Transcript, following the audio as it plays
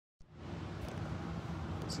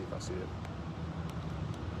Let's see if I see it.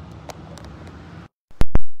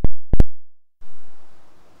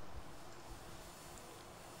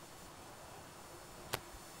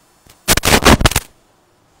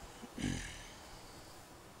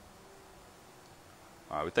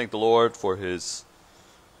 All right, we thank the Lord for His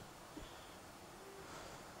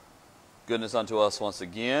goodness unto us once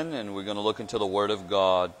again, and we're going to look into the Word of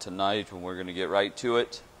God tonight, and we're going to get right to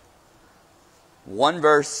it. One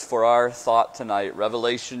verse for our thought tonight,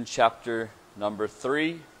 Revelation chapter number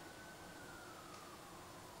 3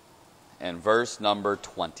 and verse number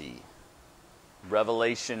 20.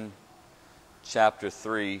 Revelation chapter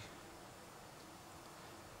 3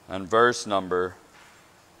 and verse number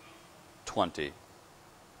 20.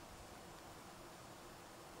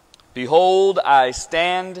 Behold, I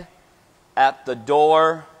stand at the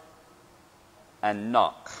door and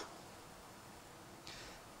knock.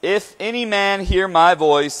 If any man hear my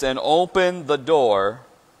voice and open the door,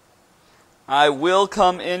 I will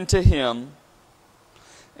come into him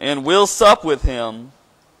and will sup with him,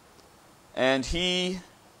 and he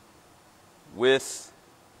with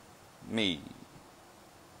me.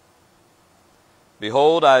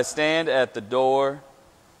 Behold, I stand at the door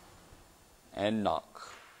and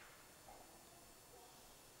knock.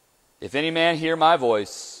 If any man hear my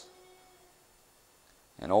voice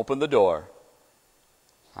and open the door,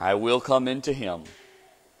 I will come into him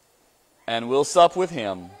and will sup with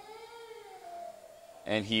him,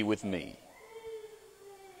 and he with me.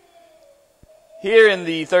 Here in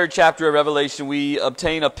the 3rd chapter of Revelation, we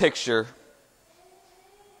obtain a picture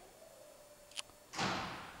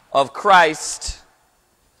of Christ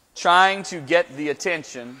trying to get the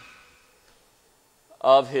attention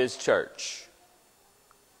of His church.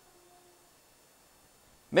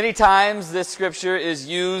 Many times this scripture is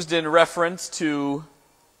used in reference to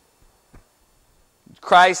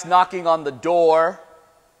Christ knocking on the door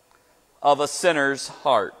of a sinner's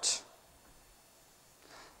heart.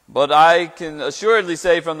 But I can assuredly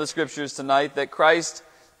say from the scriptures tonight that Christ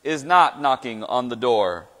is not knocking on the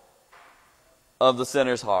door of the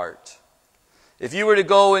sinner's heart. If you were to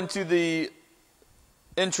go into the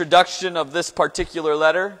introduction of this particular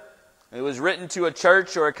letter, it was written to a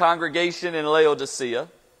church or a congregation in Laodicea.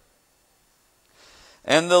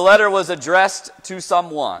 And the letter was addressed to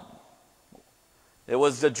someone. It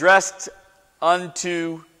was addressed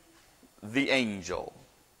unto the angel.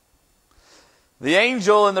 The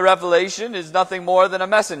angel in the Revelation is nothing more than a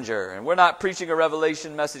messenger. And we're not preaching a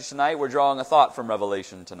Revelation message tonight. We're drawing a thought from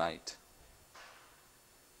Revelation tonight.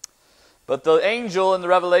 But the angel in the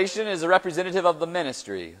Revelation is a representative of the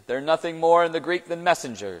ministry. They're nothing more in the Greek than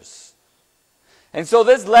messengers. And so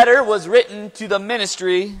this letter was written to the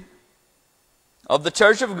ministry of the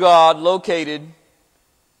church of God located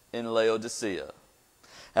in Laodicea.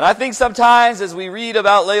 And I think sometimes as we read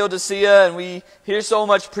about Laodicea and we hear so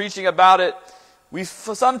much preaching about it, we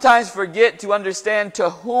sometimes forget to understand to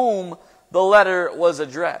whom the letter was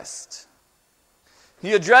addressed.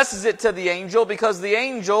 He addresses it to the angel because the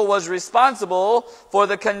angel was responsible for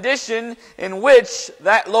the condition in which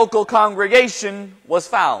that local congregation was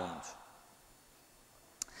found.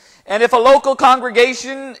 And if a local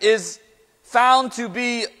congregation is found to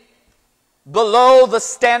be below the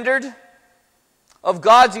standard of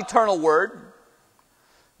God's eternal word,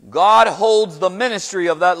 God holds the ministry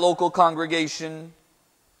of that local congregation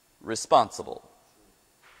responsible.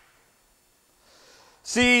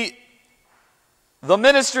 See, the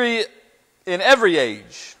ministry in every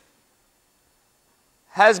age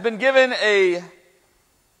has been given a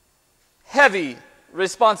heavy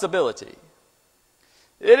responsibility.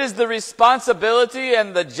 It is the responsibility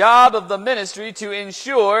and the job of the ministry to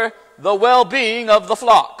ensure the well-being of the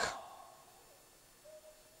flock.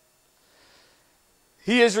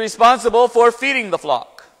 He is responsible for feeding the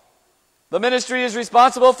flock. The ministry is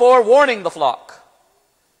responsible for warning the flock.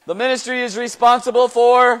 The ministry is responsible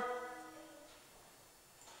for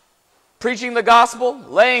preaching the gospel,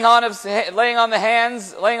 laying on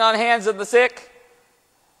hands of the sick.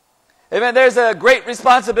 Amen. There's a great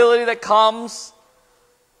responsibility that comes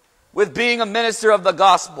with being a minister of the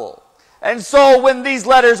gospel. And so when these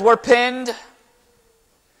letters were penned,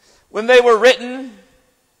 when they were written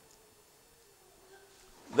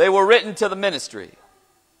to the ministry.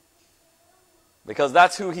 Because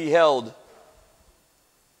that's who he held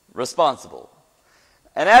responsible.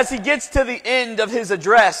 And as he gets to the end of his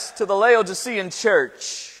address to the Laodicean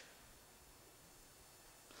church,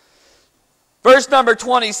 verse number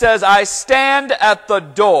 20 says, I stand at the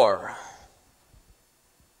door.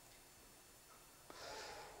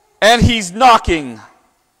 And he's knocking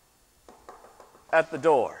at the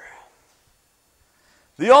door.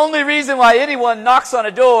 The only reason why anyone knocks on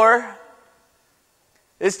a door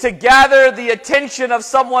is to gather the attention of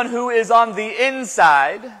someone who is on the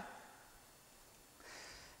inside,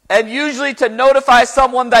 and usually to notify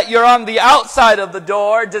someone that you're on the outside of the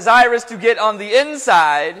door, desirous to get on the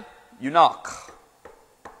inside, you knock.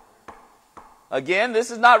 Again,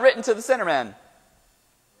 this is not written to the sinner man.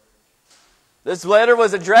 This letter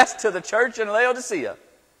was addressed to the church in Laodicea.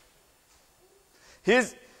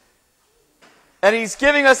 And he's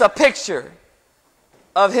giving us a picture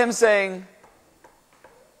of him saying,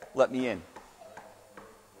 let me in.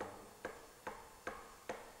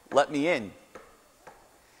 Let me in.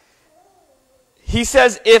 He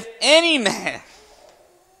says, if any man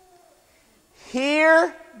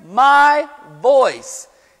hear my voice,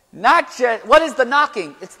 not just, what is the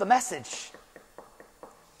knocking? It's the message.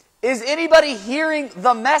 Is anybody hearing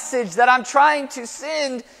the message that I'm trying to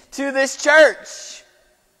send to this church?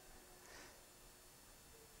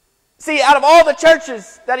 See, out of all the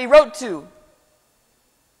churches that he wrote to,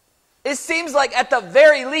 it seems like at the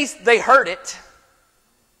very least they heard it.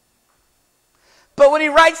 But when he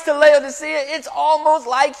writes to Laodicea, it's almost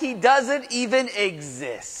like he doesn't even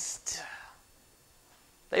exist.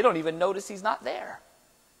 They don't even notice he's not there.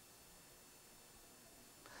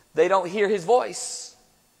 They don't hear his voice.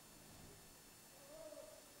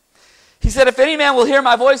 He said, if any man will hear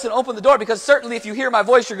my voice and open the door, because certainly if you hear my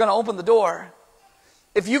voice, you're going to open the door.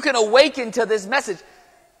 If you can awaken to this message,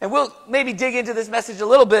 and we'll maybe dig into this message a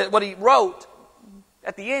little bit, what he wrote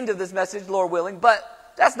at the end of this message, Lord willing,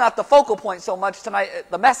 but that's not the focal point so much tonight,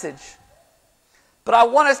 the message. But I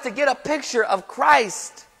want us to get a picture of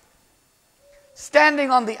Christ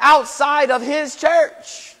standing on the outside of his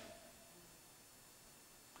church,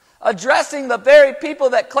 addressing the very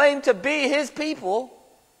people that claim to be his people.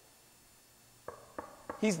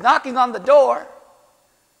 He's knocking on the door,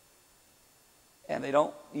 and they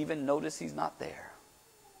don't even notice he's not there.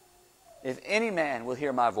 If any man will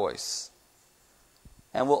hear my voice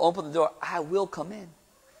and will open the door, I will come in.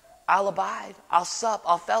 I'll abide. I'll sup.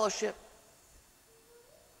 I'll fellowship.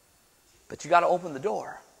 But you got to open the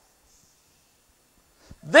door.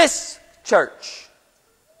 This church,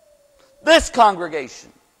 this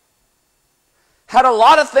congregation, had a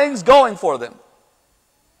lot of things going for them.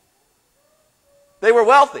 They were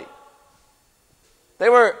wealthy. They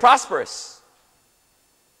were prosperous.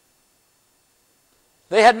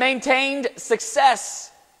 They had maintained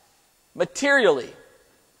success materially.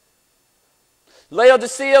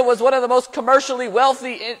 Laodicea was one of the most commercially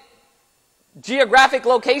wealthy geographic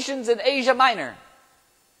locations in Asia Minor.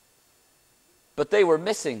 But they were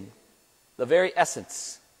missing the very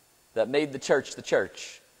essence that made the church the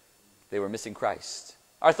church. They were missing Christ.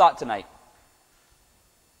 Our thought tonight,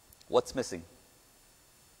 what's missing?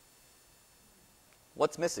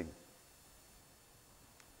 What's missing?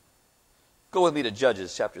 Go with me to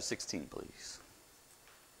Judges chapter 16, please.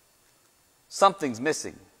 Something's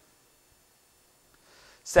missing.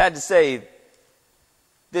 Sad to say,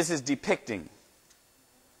 this is depicting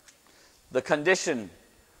the condition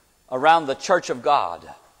around the church of God,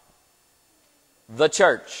 the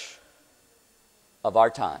church of our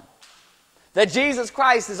time. That Jesus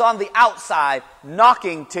Christ is on the outside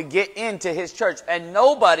knocking to get into his church, and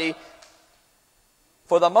nobody,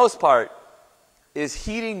 for the most part, is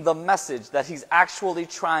heeding the message that he's actually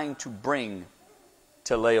trying to bring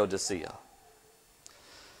to Laodicea.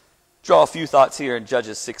 Draw a few thoughts here in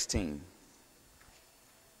Judges 16.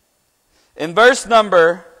 In verse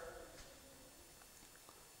number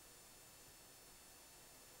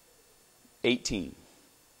 18.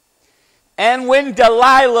 And when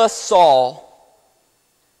Delilah saw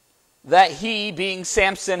that he, being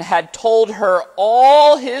Samson, had told her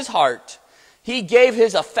all his heart, he gave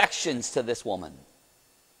his affections to this woman.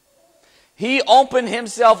 He opened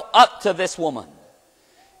himself up to this woman.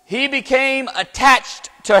 He became attached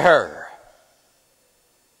to her.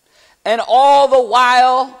 And all the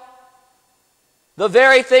while, the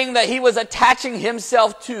very thing that he was attaching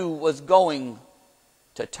himself to was going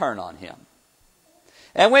to turn on him.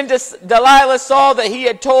 And when Delilah saw that he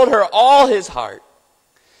had told her all his heart,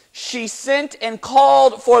 she sent and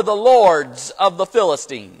called for the lords of the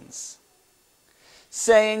Philistines,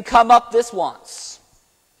 saying, Come up this once,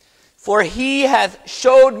 for he hath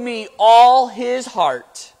showed me all his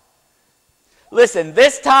heart. Listen,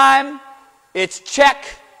 this time it's check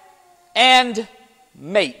and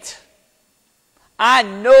mate. I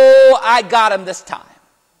know I got him this time.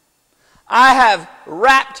 I have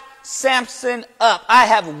wrapped Samson up. I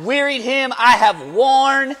have wearied him. I have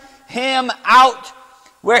worn him out,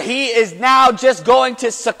 where he is now just going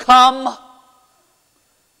to succumb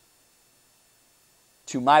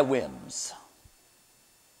to my whims.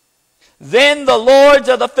 Then the lords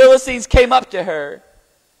of the Philistines came up to her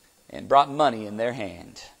and brought money in their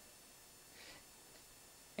hand.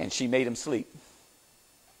 And she made him sleep.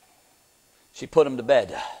 She put him to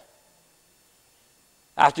bed.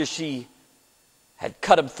 After she had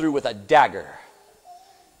cut him through with a dagger,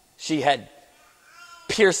 she had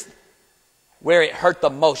pierced where it hurt the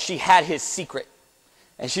most. She had his secret.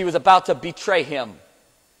 And she was about to betray him.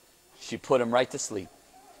 She put him right to sleep.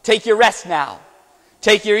 Take your rest now.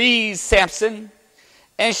 Take your ease, Samson.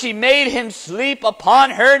 And she made him sleep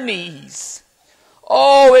upon her knees.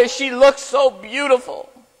 Oh, she looked so beautiful.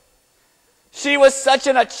 She was such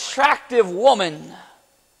an attractive woman.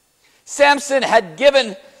 Samson had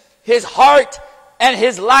given his heart and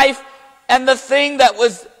his life and the thing that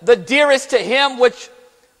was the dearest to him, which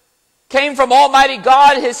came from Almighty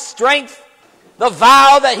God, his strength, the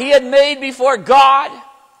vow that he had made before God.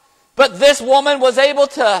 But this woman was able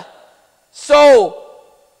to so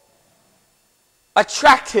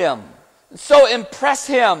attract him, so impress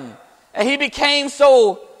him, and he became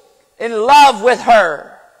so in love with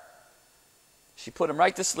her. She put him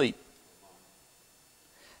right to sleep.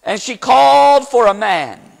 And she called for a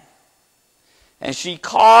man. And she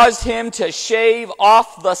caused him to shave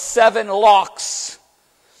off the 7 locks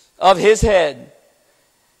of his head.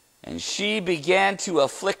 And she began to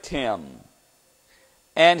afflict him.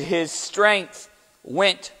 And his strength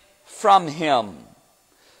went from him.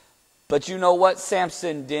 But you know what?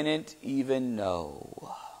 Samson didn't even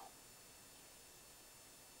know.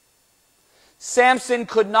 Samson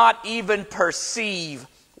could not even perceive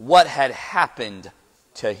what had happened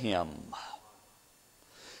to him.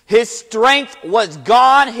 His strength was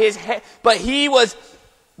gone, but he was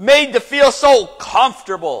made to feel so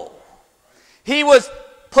comfortable. He was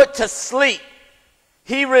put to sleep.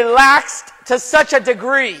 He relaxed to such a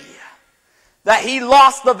degree that he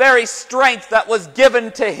lost the very strength that was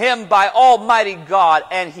given to him by Almighty God,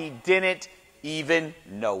 and he didn't even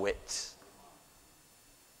know it.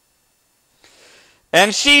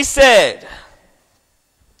 And she said,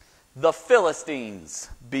 the Philistines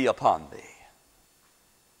be upon thee.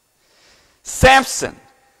 Samson,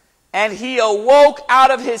 and he awoke out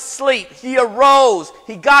of his sleep. He arose.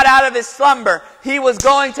 He got out of his slumber. He was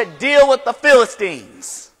going to deal with the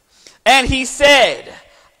Philistines. And he said,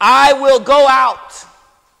 I will go out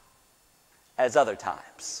as other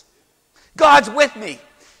times. God's with me.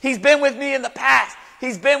 He's been with me in the past.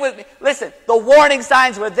 He's been with me. Listen, the warning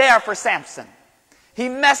signs were there for Samson. He's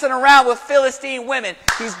messing around with Philistine women.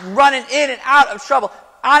 He's running in and out of trouble.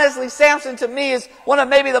 Honestly, Samson to me is one of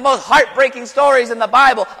maybe the most heartbreaking stories in the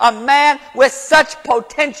Bible. A man with such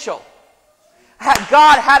potential.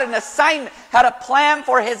 God had an assignment, had a plan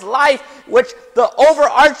for his life, which the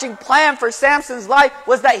overarching plan for Samson's life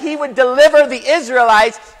was that he would deliver the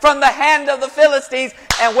Israelites from the hand of the Philistines.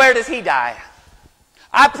 And where does he die?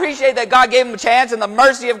 I appreciate that God gave him a chance and the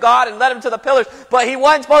mercy of God and led him to the pillars, but he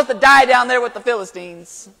wasn't supposed to die down there with the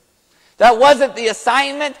Philistines. That wasn't the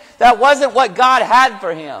assignment. That wasn't what God had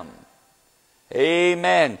for him.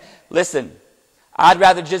 Amen. Listen, I'd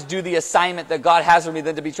rather just do the assignment that God has for me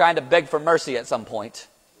than to be trying to beg for mercy at some point.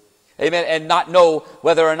 Amen. And not know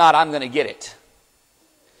whether or not I'm going to get it.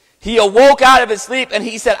 He awoke out of his sleep and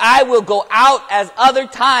he said, I will go out as other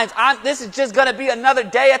times. This is just going to be another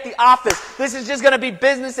day at the office. This is just going to be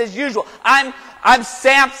business as usual. I'm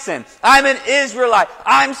Samson. I'm an Israelite.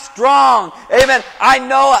 I'm strong. Amen. I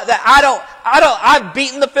know that I've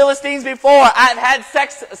beaten the Philistines before. I've had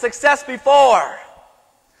success before.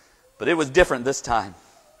 But it was different this time.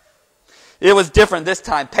 It was different this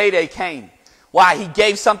time. Payday came. Why? He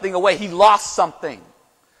gave something away. He lost something.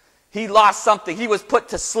 He lost something. He was put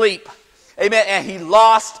to sleep. Amen. And he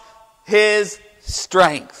lost his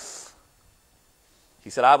strength. He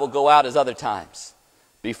said, I will go out as other times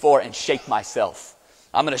before and shake myself.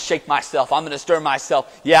 I'm going to shake myself. I'm going to stir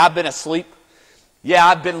myself. Yeah, I've been asleep. Yeah,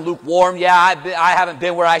 I've been lukewarm. Yeah, I haven't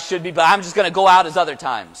been where I should be, but I'm just going to go out as other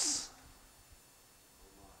times.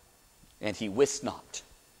 And he wist not.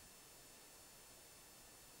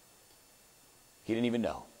 He didn't even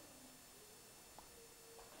know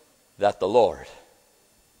that the Lord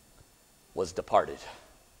was departed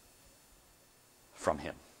from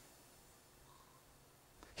him.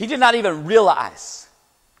 He did not even realize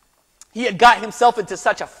he had got himself into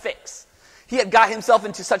such a fix. He had got himself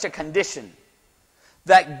into such a condition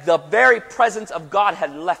that the very presence of God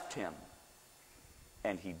had left him,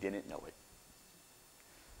 and he didn't know it.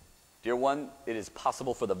 Dear one, it is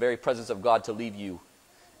possible for the very presence of God to leave you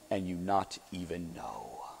and you not even know.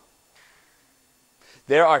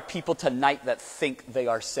 There are people tonight that think they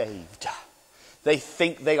are saved. They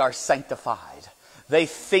think they are sanctified. They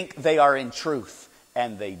think they are in truth.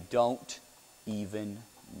 and they don't even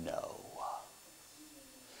know.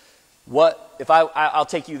 What, if I'll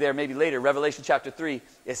take you there maybe later, Revelation chapter 3,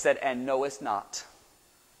 it said, and knowest not.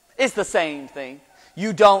 It's the same thing.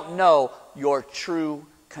 You don't know your true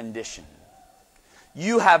condition.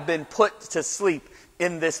 You have been put to sleep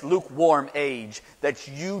in this lukewarm age that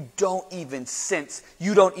you don't even sense,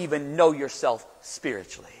 you don't even know yourself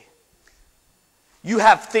spiritually. You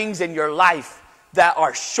have things in your life that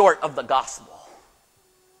are short of the gospel.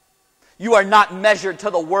 You are not measured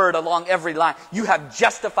to the word along every line. You have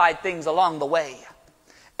justified things along the way.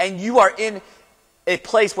 And you are in a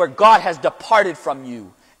place where God has departed from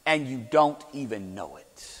you and you don't even know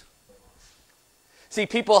it. See,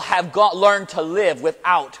 people have learned to live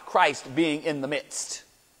without Christ being in the midst.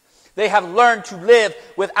 They have learned to live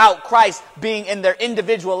without Christ being in their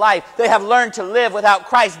individual life. They have learned to live without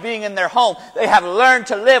Christ being in their home. They have learned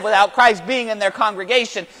to live without Christ being in their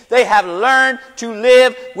congregation. They have learned to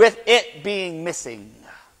live with it being missing.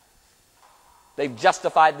 They've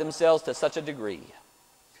justified themselves to such a degree.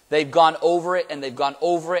 They've gone over it and they've gone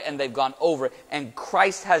over it and they've gone over it. And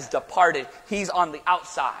Christ has departed. He's on the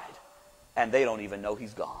outside. And they don't even know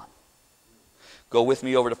he's gone. Go with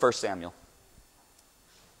me over to 1 Samuel.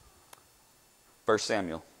 1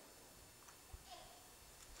 Samuel.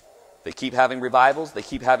 They keep having revivals. They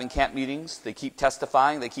keep having camp meetings. They keep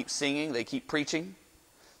testifying. They keep singing. They keep preaching.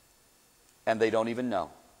 And they don't even know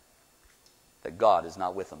that God is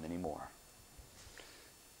not with them anymore.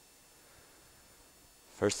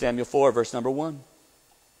 1 Samuel 4, verse number 1.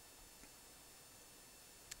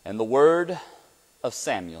 And the word of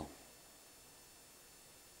Samuel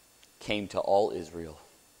came to all Israel.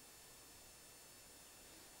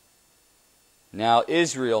 Now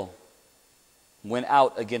Israel went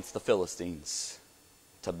out against the Philistines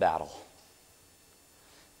to battle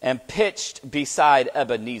and pitched beside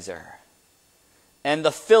Ebenezer. And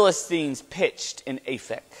the Philistines pitched in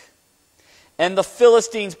Aphek. And the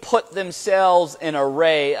Philistines put themselves in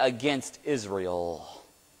array against Israel.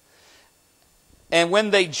 And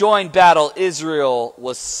when they joined battle, Israel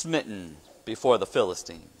was smitten before the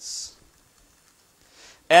Philistines.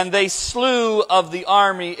 And they slew of the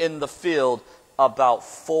army in the field about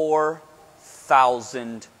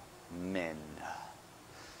 4,000 men.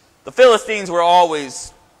 The Philistines were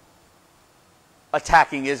always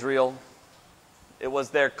attacking Israel. It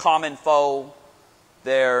was their common foe,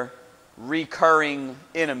 their recurring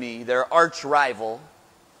enemy, their arch rival.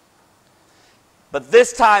 But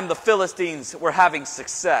this time the Philistines were having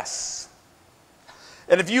success.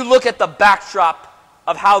 And if you look at the backdrop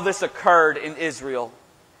of how this occurred in Israel,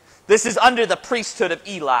 this is under the priesthood of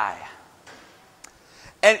Eli.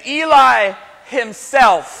 And Eli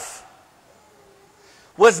himself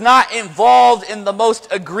was not involved in the most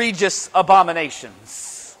egregious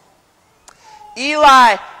abominations.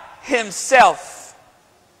 Eli himself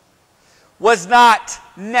was not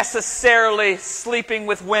necessarily sleeping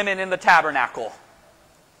with women in the tabernacle.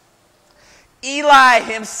 Eli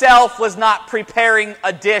himself was not preparing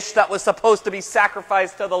a dish that was supposed to be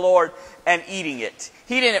sacrificed to the Lord and eating it.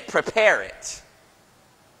 He didn't prepare it.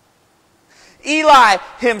 Eli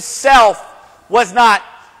himself was not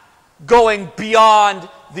going beyond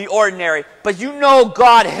the ordinary. But you know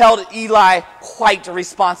God held Eli quite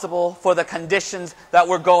responsible for the conditions that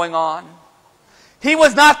were going on. He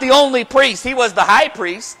was not the only priest. He was the high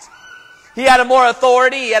priest. He had more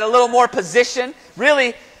authority. He had a little more position.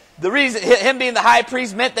 Really, the reason him being the high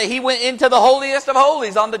priest meant that he went into the holiest of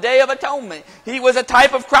holies on the Day of Atonement. He was a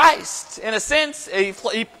type of Christ. In a sense,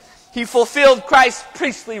 he fulfilled Christ's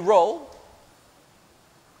priestly role.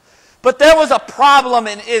 But there was a problem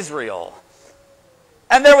in Israel.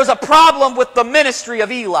 And there was a problem with the ministry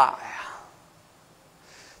of Eli.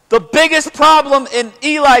 The biggest problem in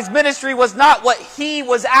Eli's ministry was not what he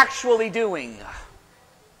was actually doing.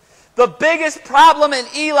 The biggest problem in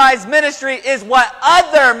Eli's ministry is what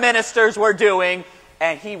other ministers were doing,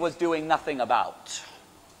 and he was doing nothing about.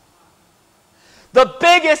 The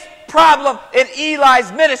biggest problem in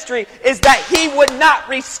Eli's ministry is that he would not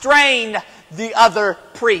restrain the other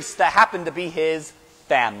priests that happened to be his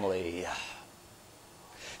family.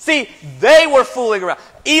 See, they were fooling around.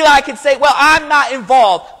 Eli could say, well, I'm not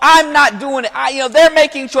involved. I'm not doing it. They're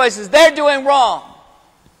making choices. They're doing wrong.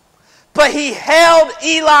 But he held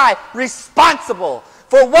Eli responsible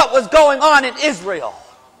for what was going on in Israel.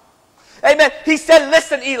 Amen. He said,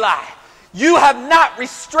 listen, Eli, you have not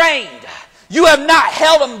restrained. You have not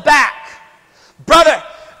held them back. Brother,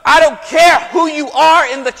 I don't care who you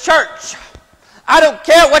are in the church. I don't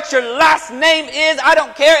care what your last name is. I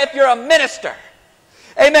don't care if you're a minister.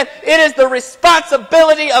 Amen. It is the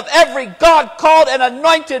responsibility of every God-called and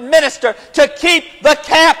anointed minister to keep the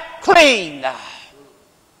camp clean.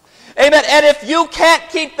 Amen. And if you can't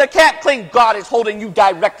keep the camp clean, God is holding you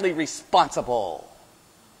directly responsible.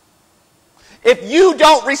 If you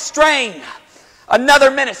don't restrain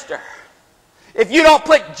another minister, if you don't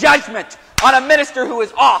put judgment on a minister who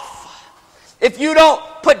is off, if you don't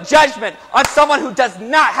put judgment on someone who does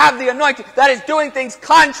not have the anointing, that is doing things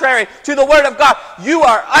contrary to the Word of God, you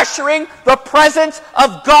are ushering the presence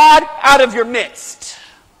of God out of your midst.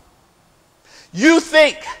 You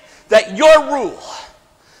think that your rule,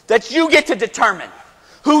 that you get to determine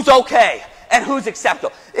who's okay and who's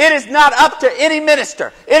acceptable. It is not up to any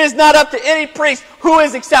minister. It is not up to any priest who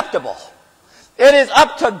is acceptable. It is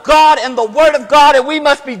up to God and the Word of God, and we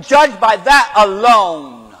must be judged by that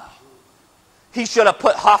alone. He should have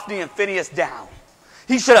put Hophni and Phinehas down.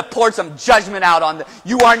 He should have poured some judgment out on them.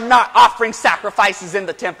 You are not offering sacrifices in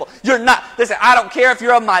the temple. You're not. Listen, I don't care if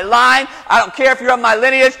you're of my line. I don't care if you're of my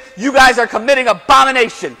lineage. You guys are committing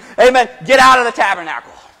abomination. Amen. Get out of the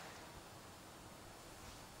tabernacle.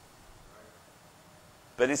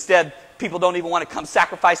 But instead, people don't even want to come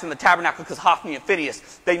sacrifice in the tabernacle because Hophni and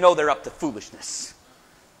Phinehas, they know they're up to foolishness.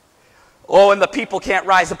 Oh, and the people can't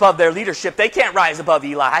rise above their leadership. They can't rise above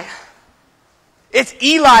Eli. It's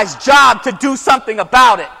Eli's job to do something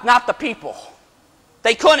about it, not the people.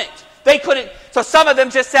 They couldn't. They couldn't. So some of them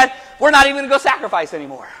just said, we're not even going to go sacrifice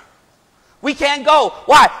anymore. We can't go.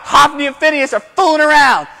 Why? Hophni and Phinehas are fooling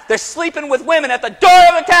around. They're sleeping with women at the door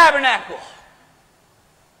of the tabernacle.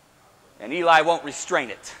 And Eli won't restrain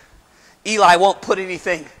it. Eli won't put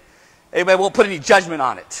anything, Amen, won't put any judgment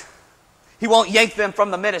on it. He won't yank them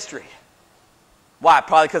from the ministry. Why?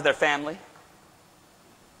 Probably because they're family.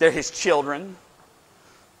 They're his children.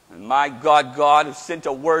 And my God, God has sent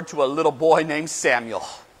a word to a little boy named Samuel.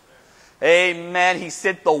 Amen. He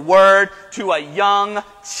sent the word to a young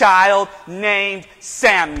child named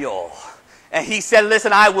Samuel. And he said,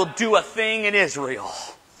 listen, I will do a thing in Israel.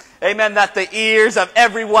 Amen. That the ears of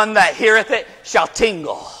everyone that heareth it shall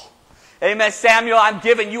tingle. Amen. Samuel, I'm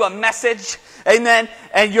giving you a message. Amen.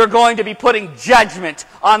 And you're going to be putting judgment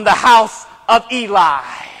on the house of Eli.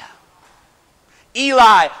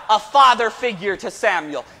 Eli, a father figure to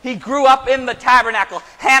Samuel. He grew up in the tabernacle.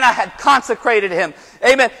 Hannah had consecrated him,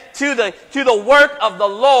 amen, to the work of the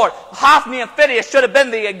Lord. Hophni and Phinehas should have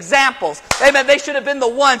been the examples. Amen. They should have been the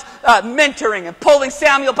ones mentoring and pulling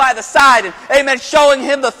Samuel by the side and, amen, showing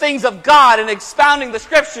him the things of God and expounding the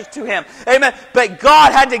scriptures to him. Amen. But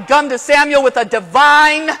God had to come to Samuel with a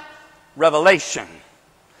divine revelation.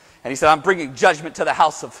 And he said, I'm bringing judgment to the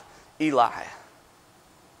house of Eli.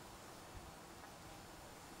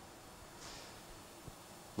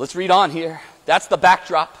 Let's read on here. That's the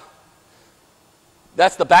backdrop.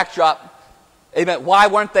 That's the backdrop. Amen. Why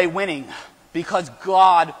weren't they winning? Because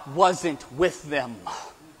God wasn't with them.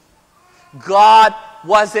 God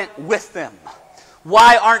wasn't with them.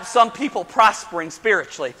 Why aren't some people prospering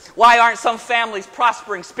spiritually? Why aren't some families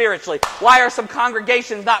prospering spiritually? Why are some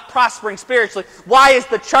congregations not prospering spiritually? Why is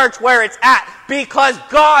the church where it's at? Because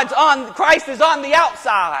Christ is on the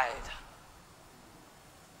outside.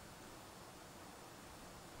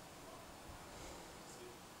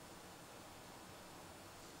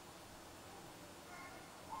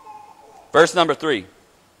 Verse number 3.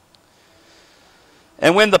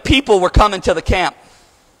 And when the people were coming to the camp,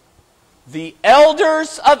 the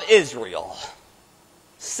elders of Israel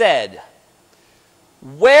said,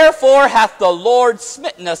 wherefore hath the Lord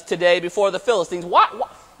smitten us today before the Philistines? Why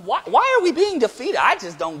are we being defeated? I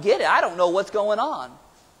just don't get it. I don't know what's going on.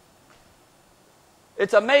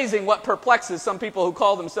 It's amazing what perplexes some people who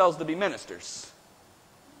call themselves to be ministers.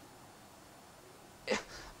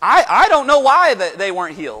 I don't know why they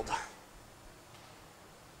weren't healed.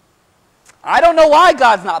 I don't know why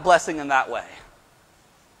God's not blessing them that way.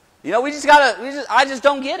 You know, I just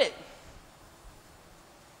don't get it.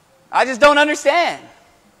 I just don't understand.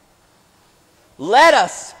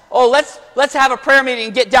 Let's have a prayer meeting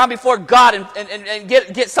and get down before God and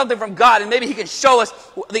get something from God, and maybe He can show us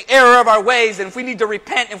the error of our ways, and if we need to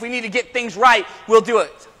repent, if we need to get things right, we'll do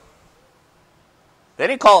it. They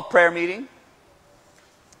didn't call a prayer meeting.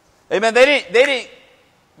 Amen. They didn't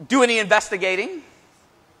do any investigating.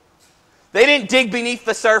 They didn't dig beneath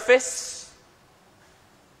the surface.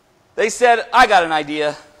 They said, I got an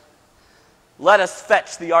idea. Let us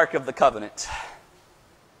fetch the Ark of the Covenant.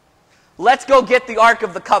 Let's go get the Ark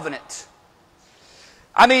of the Covenant.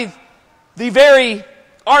 I mean, the very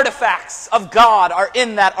artifacts of God are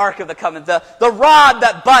in that Ark of the Covenant. The rod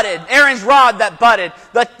that budded, Aaron's rod that budded,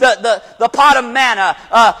 the pot of manna,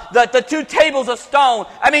 the 2 tables of stone.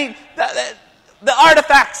 I mean, the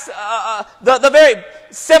artifacts, the very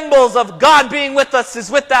symbols of God being with us is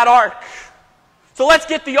with that ark. So let's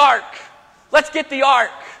get the ark. Let's get the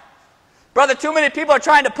ark. Brother, too many people are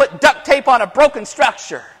trying to put duct tape on a broken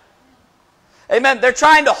structure. Amen. They're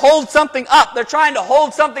trying to hold something up. They're trying to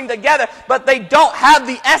hold something together, but they don't have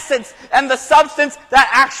the essence and the substance that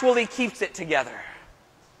actually keeps it together.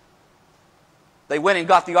 They went and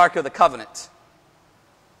got the Ark of the Covenant.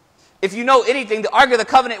 If you know anything, the Ark of the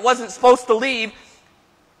Covenant wasn't supposed to leave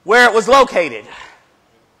where it was located.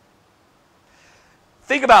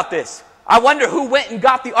 Think about this. I wonder who went and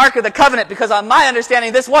got the Ark of the Covenant, because on my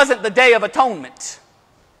understanding, this wasn't the Day of Atonement.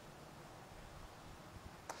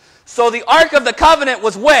 So the Ark of the Covenant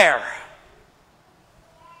was where?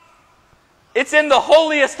 It's in the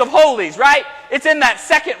holiest of holies, right? It's in that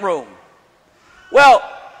second room. Well,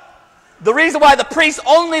 the reason why the priest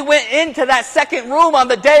only went into that second room on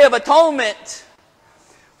the Day of Atonement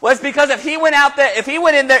was because if he went out there, if he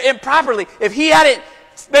went in there improperly, if he hadn't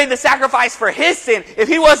made the sacrifice for his sin, if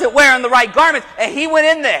he wasn't wearing the right garments, and he went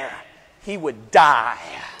in there, he would die.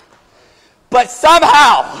 But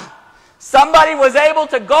somehow, somebody was able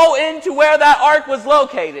to go into where that ark was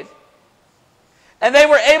located, and they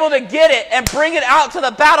were able to get it and bring it out to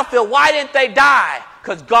the battlefield. Why didn't they die?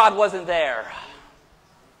 Because God wasn't there.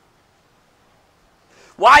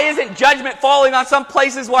 Why isn't judgment falling on some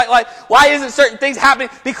places? Why isn't certain things happening?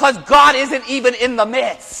 Because God isn't even in the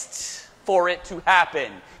midst for it to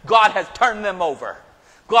happen. God has turned them over.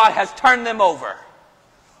 God has turned them over.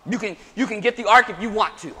 You can get the ark if you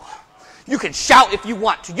want to. You can shout if you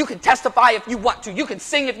want to. You can testify if you want to. You can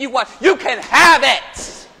sing if you want. You can have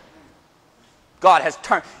it. God has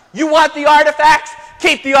turned. You want the artifacts?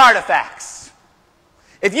 Keep the artifacts.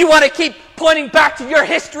 If you want to keep pointing back to your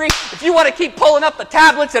history, if you want to keep pulling up the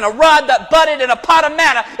tablets and a rod that budded and a pot of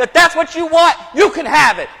manna, if that's what you want, you can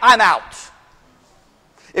have it. I'm out.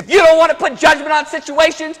 If you don't want to put judgment on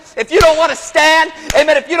situations, if you don't want to stand,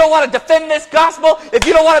 amen, if you don't want to defend this gospel, if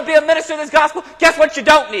you don't want to be a minister of this gospel, guess what you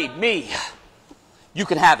don't need? Me. You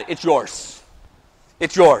can have it. It's yours.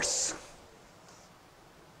 It's yours.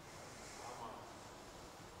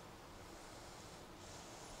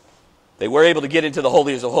 They were able to get into the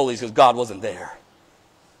holiest of holies because God wasn't there.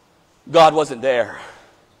 God wasn't there.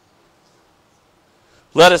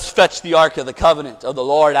 Let us fetch the ark of the covenant of the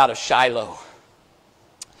Lord out of Shiloh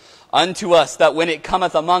unto us, that when it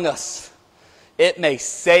cometh among us, it may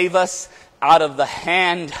save us out of the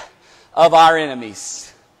hand of our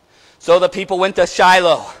enemies. So the people went to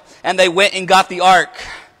Shiloh, and they went and got the ark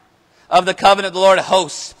of the covenant of the Lord of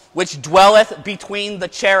hosts, which dwelleth between the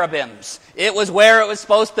cherubims. It was where it was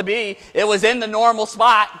supposed to be. It was in the normal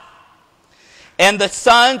spot. And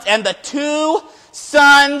the two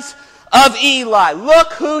sons of Eli.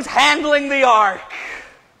 Look who's handling the ark.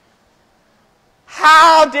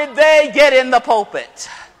 How did they get in the pulpit?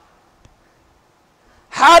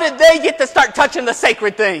 How did they get to start touching the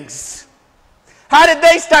sacred things? How did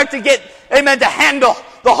they start to get, amen, to handle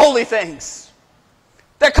the holy things?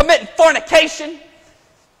 They're committing fornication.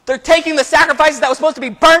 They're taking the sacrifices that were supposed to be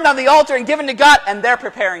burned on the altar and given to God, and they're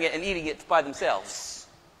preparing it and eating it by themselves.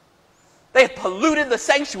 They have polluted the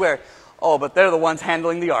sanctuary. Oh, but they're the ones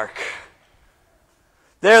handling the ark.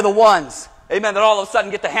 They're the ones, amen, that all of a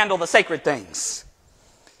sudden get to handle the sacred things.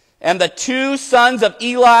 And the two sons of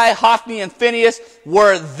Eli, Hophni and Phinehas,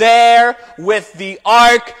 were there with the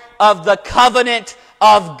ark of the covenant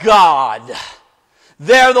of God.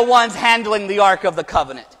 They're the ones handling the ark of the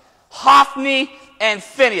covenant. Hophni and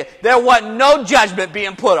Phinehas. There wasn't no judgment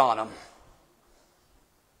being put on them.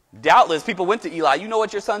 Doubtless, people went to Eli. You know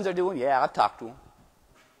what your sons are doing? Yeah, I've talked to them.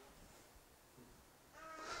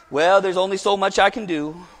 Well, there's only so much I can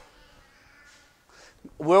do.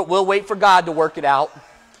 We'll wait for God to work it out.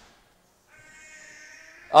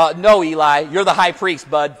 No, Eli, you're the high priest,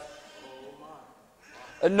 bud.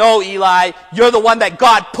 No, Eli, you're the one that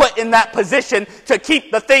God put in that position to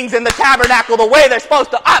keep the things in the tabernacle the way they're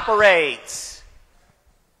supposed to operate.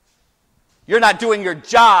 You're not doing your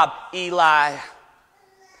job, Eli.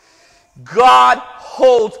 God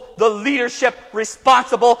holds the leadership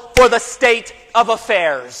responsible for the state of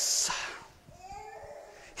affairs.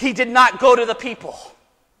 He did not go to the people.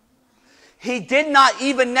 He did not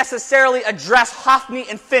even necessarily address Hophni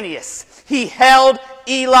and Phinehas. He held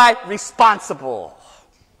Eli responsible.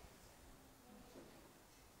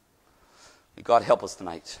 May God help us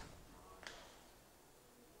tonight.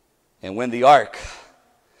 And when the ark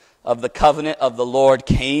of the covenant of the Lord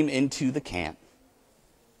came into the camp,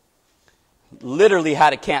 literally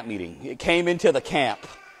had a camp meeting. It came into the camp.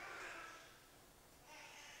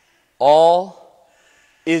 All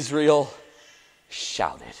Israel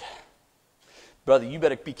shouted. Brother, you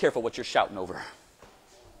better be careful what you're shouting over.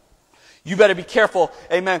 You better be careful,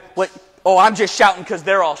 amen. I'm just shouting because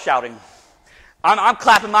they're all shouting. I'm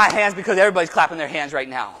clapping my hands because everybody's clapping their hands right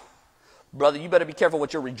now. Brother, you better be careful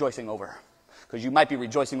what you're rejoicing over, because you might be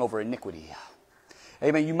rejoicing over iniquity.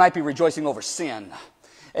 Amen. You might be rejoicing over sin.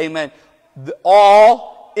 Amen.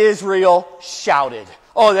 All Israel shouted.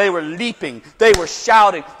 Oh, they were leaping. They were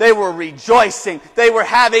shouting. They were rejoicing. They were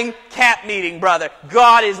having camp meeting, brother.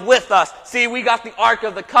 God is with us. See, we got the Ark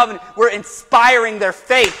of the Covenant. We're inspiring their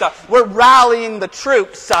faith. We're rallying the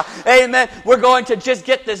troops. Amen. We're going to just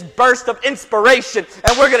get this burst of inspiration,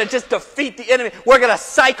 and we're going to just defeat the enemy. We're going to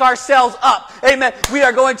psych ourselves up. Amen. We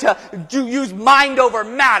are going to use mind over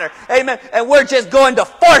matter. Amen. And we're just going to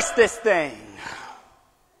force this thing.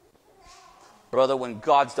 Brother, when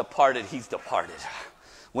God's departed, He's departed.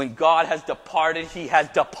 When God has departed, He has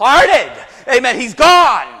departed. Amen. He's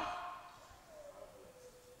gone.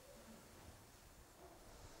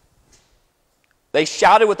 They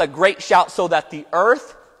shouted with a great shout so that the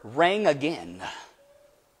earth rang again.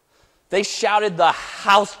 They shouted the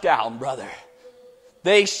house down, brother.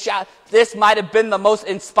 This might have been the most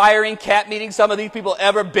inspiring camp meeting some of these people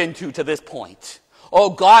ever been to this point. Oh,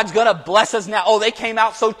 God's going to bless us now. Oh, they came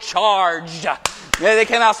out so charged. Yeah, they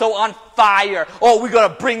came out so on fire. Oh, we're going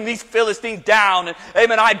to bring these Philistines down. And,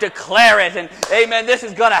 amen, I declare it. And, amen, this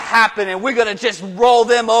is going to happen. And we're going to just roll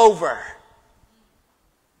them over.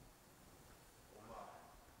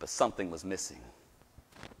 But something was missing.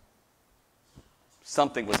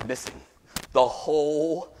 Something was missing the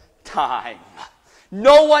whole time.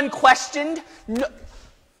 No one questioned.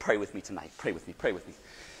 Pray with me tonight. Pray with me. Pray with me.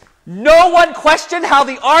 No one questioned how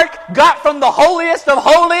the ark got from the holiest of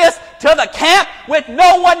holiest to the camp with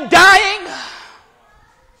no one dying.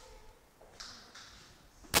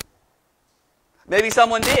 Maybe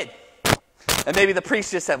someone did. And maybe the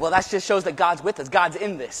priest just said, well, that just shows that God's with us. God's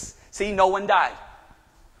in this. See, no one died.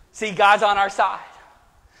 See, God's on our side.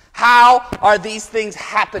 How are these things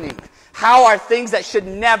happening? How are things that should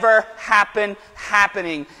never happen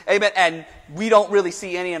happening? Amen. And we don't really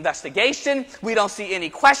see any investigation. We don't see any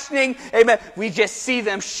questioning. Amen. We just see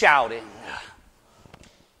them shouting.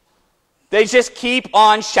 They just keep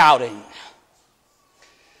on shouting.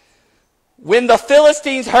 When the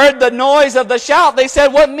Philistines heard the noise of the shout, they said,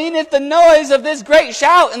 what meaneth the noise of this great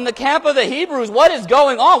shout in the camp of the Hebrews? What is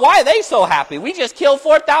going on? Why are they so happy? We just killed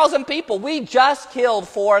 4,000 people. We just killed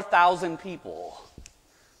 4,000 people.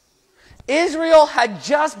 Israel had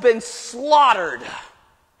just been slaughtered.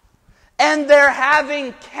 And they're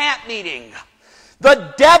having camp meeting.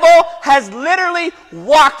 The devil has literally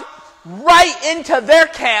walked right into their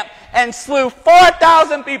camp and slew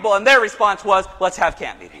 4,000 people. And their response was, let's have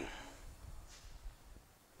camp meeting.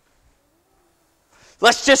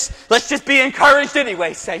 Let's just be encouraged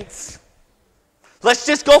anyway, saints. Let's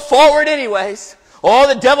just go forward anyways.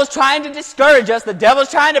 Oh, the devil's trying to discourage us. The devil's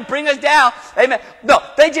trying to bring us down. Amen. No,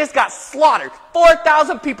 they just got slaughtered.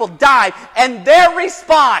 4,000 people died. And their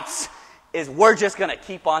response is, we're just going to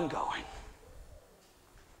keep on going.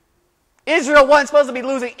 Israel wasn't supposed to be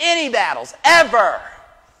losing any battles, ever.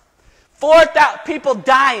 4,000 people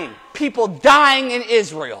dying. People dying in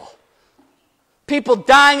Israel. People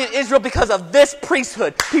dying in Israel because of this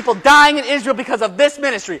priesthood. People dying in Israel because of this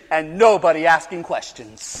ministry. And nobody asking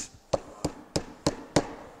questions.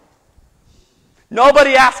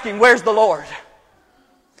 Nobody asking, where's the Lord?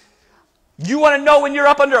 You want to know when you're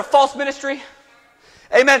up under a false ministry?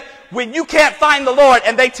 Amen. When you can't find the Lord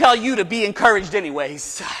and they tell you to be encouraged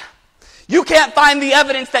anyways. You can't find the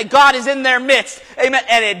evidence that God is in their midst. Amen.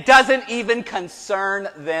 And it doesn't even concern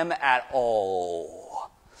them at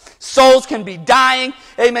all. Souls can be dying.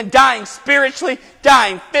 Amen. Dying spiritually,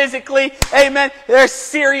 dying physically. Amen. There's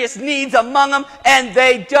serious needs among them. And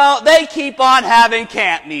they keep on having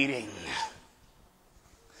camp meeting.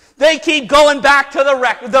 They keep going back to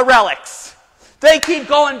the relics. They keep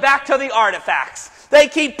going back to the artifacts. They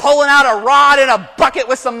keep pulling out a rod and a bucket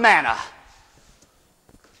with some manna.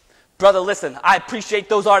 Brother, listen, I appreciate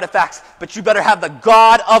those artifacts, but you better have the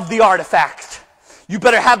God of the artifacts. You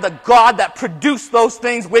better have the God that produced those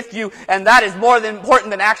things with you, and that is more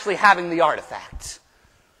important than actually having the artifact.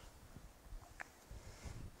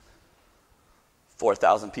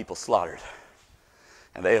 4,000 people slaughtered.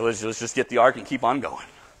 And let's just get the ark and keep on going.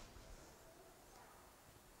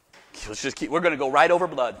 We're going to go right over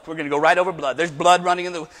blood. We're going to go right over blood. There's blood running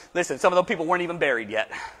in the... Listen, some of those people weren't even buried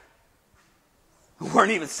yet.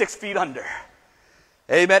 Weren't even 6 feet under.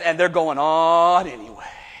 Amen. And they're going on anyway.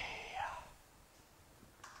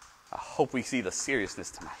 I hope we see the seriousness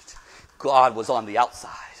tonight. God was on the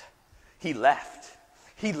outside. He left.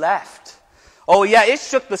 He left. Oh yeah, it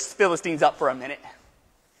shook the Philistines up for a minute.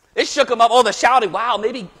 It shook them up. Oh, the shouting. Wow,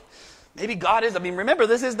 maybe God is. I mean, remember,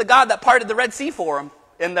 this is the God that parted the Red Sea for them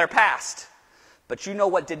in their past. But you know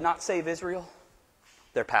what did not save Israel?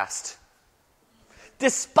 Their past.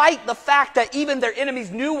 Despite the fact that even their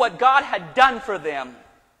enemies knew what God had done for them,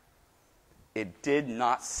 it did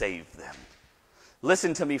not save them.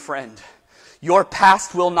 Listen to me, friend. Your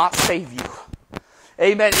past will not save you.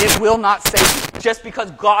 Amen. It will not save you. Just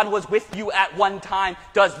because God was with you at one time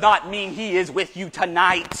does not mean He is with you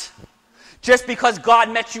tonight. Just because God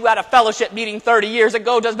met you at a fellowship meeting 30 years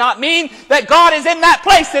ago does not mean that God is in that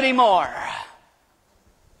place anymore.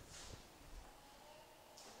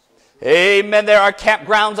 Amen. There are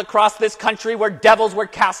campgrounds across this country where devils were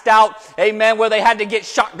cast out. Amen. Where they had to get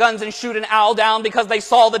shotguns and shoot an owl down because they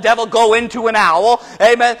saw the devil go into an owl.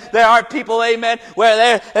 Amen. There are people, amen,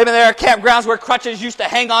 there are campgrounds where crutches used to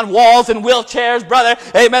hang on walls and wheelchairs, brother.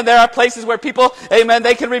 Amen. There are places where people, amen,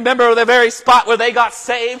 they can remember the very spot where they got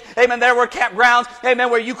saved. Amen. There were campgrounds, amen,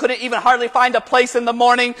 where you couldn't even hardly find a place in the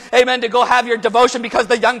morning, amen, to go have your devotion because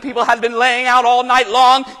the young people had been laying out all night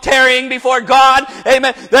long, tarrying before God.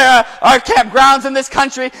 Amen. There are campgrounds in this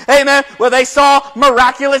country, amen, where they saw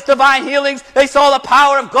miraculous divine healings. They saw the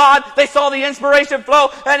power of God. They saw the inspiration flow.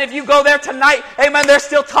 And if you go there tonight, amen, they're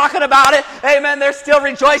still talking about it. Amen, they're still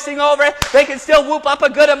rejoicing over it. They can still whoop up a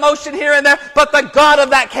good emotion here and there, but the God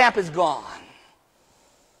of that camp is gone.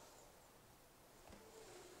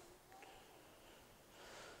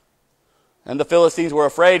 And the Philistines were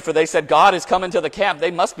afraid, for they said, God is coming to the camp.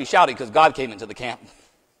 They must be shouting because God came into the camp.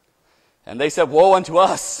 And they said, woe unto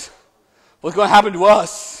us. What's going to happen to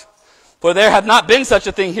us? For there hath not been such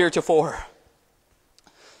a thing heretofore.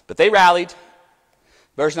 But they rallied.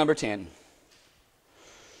 Verse number 10.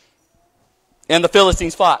 And the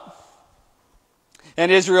Philistines fought.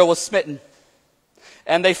 And Israel was smitten.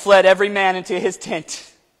 And they fled every man into his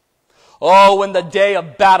tent. Oh, when the day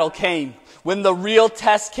of battle came, when the real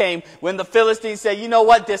test came, when the Philistines said, you know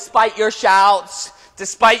what, despite your shouts,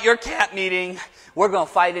 despite your camp meeting, we're going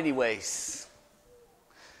to fight anyways.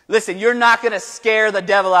 Listen, you're not going to scare the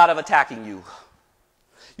devil out of attacking you.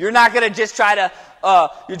 You're not going to just try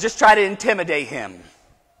to intimidate him.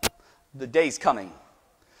 The day's coming.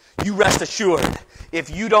 You rest assured. If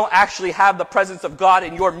you don't actually have the presence of God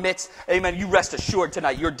in your midst, amen, you rest assured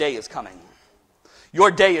tonight your day is coming.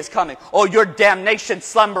 Your day is coming. Oh, your damnation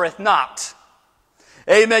slumbereth not.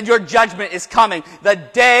 Amen. Your judgment is coming. The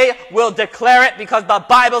day will declare it because the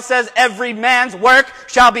Bible says every man's work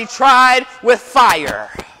shall be tried with fire.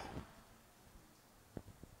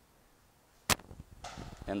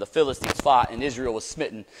 And the Philistines fought, and Israel was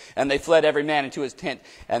smitten, and they fled every man into his tent.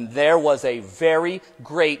 And there was a very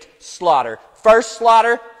great slaughter. First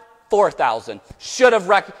slaughter, 4,000. Should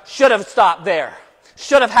have stopped there.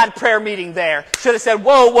 Should have had prayer meeting there. Should have said,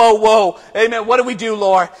 whoa, whoa, whoa. Amen. What do we do,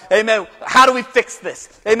 Lord? Amen. How do we fix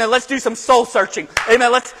this? Amen. Let's do some soul searching.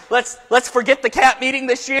 Amen. Let's forget the camp meeting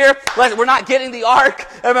this year. We're not getting the ark.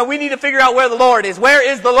 Amen. We need to figure out where the Lord is. Where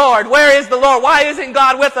is the Lord? Where is the Lord? Why isn't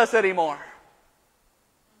God with us anymore?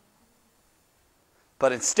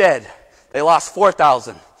 But instead, they lost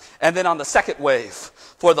 4,000. And then on the second wave,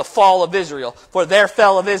 for the fall of Israel, for there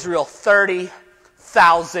fell of Israel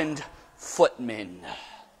 30,000 footmen.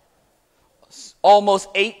 Almost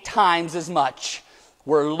 8 times as much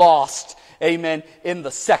were lost, amen, in the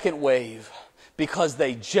second wave because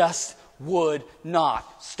they just would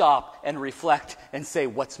not stop and reflect and say,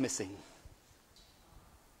 what's missing?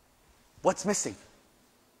 What's missing?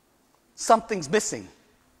 Something's missing.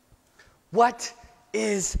 What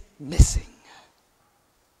is missing?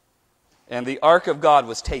 And the ark of God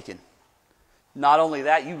was taken. Not only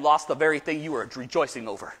that, you lost the very thing you were rejoicing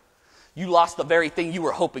over. You lost the very thing you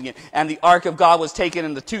were hoping in. And the ark of God was taken,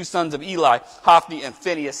 and the 2 sons of Eli, Hophni and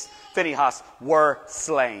Phinehas, were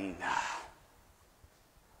slain.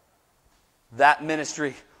 That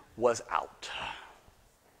ministry was out.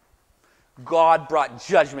 God brought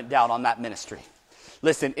judgment down on that ministry.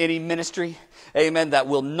 Listen, any ministry, amen, that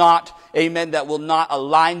will not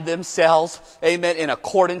align themselves, amen, in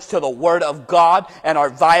accordance to the Word of God and are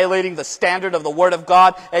violating the standard of the Word of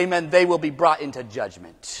God, amen, they will be brought into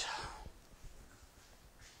judgment.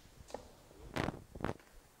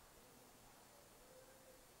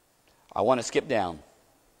 I want to skip down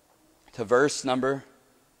to verse number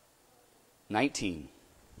 19.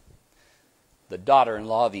 The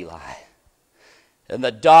daughter-in-law of Eli. And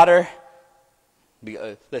the daughter...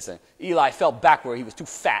 listen, Eli fell backward. He was too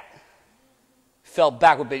fat. Fell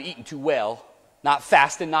backward, been eating too well. Not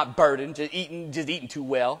fasting, not burdened, just eating too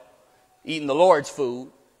well. Eating the Lord's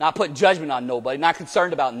food. Not putting judgment on nobody. Not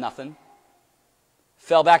concerned about nothing.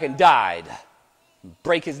 Fell back and died.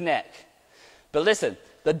 break his neck. But listen,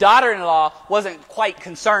 the daughter-in-law wasn't quite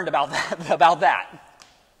concerned about that.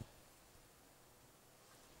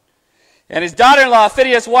 And his daughter-in-law,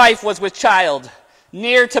 Phinehas' wife, was with child,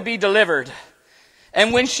 near to be delivered.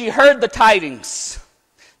 And when she heard the tidings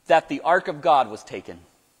that the ark of God was taken,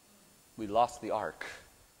 we lost the ark.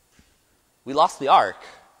 We lost the ark.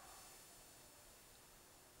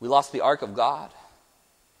 We lost the ark of God.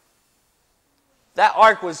 That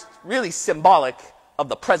ark was really symbolic of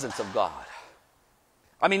the presence of God.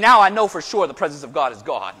 I mean, now I know for sure the presence of God is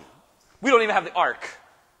gone. We don't even have the ark.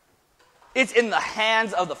 It's in the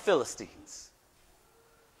hands of the Philistines.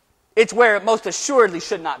 It's where it most assuredly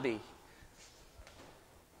should not be.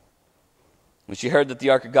 When she heard that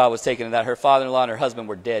the ark of God was taken and that her father-in-law and her husband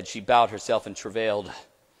were dead, she bowed herself and travailed,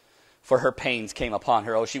 for her pains came upon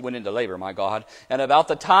her. Oh, she went into labor, my God. And about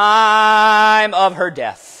the time of her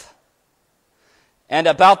death, and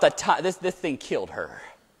about the time, this thing killed her.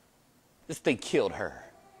 This thing killed her.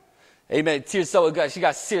 Amen. Tears so good. She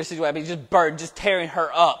got seriously, I mean, just burned, just tearing her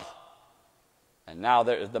up. And now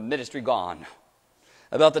there's the ministry gone.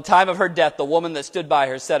 About the time of her death, the woman that stood by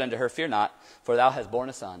her said unto her, Fear not, for thou hast borne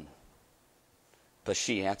a son. But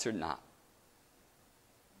she answered not.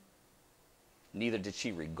 Neither did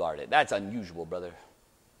she regard it. That's unusual, brother.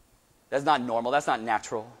 That's not normal. That's not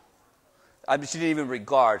natural. I mean, she didn't even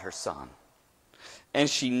regard her son. And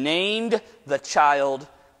she named the child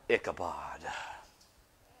Ichabod,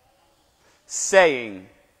 saying,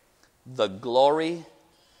 The glory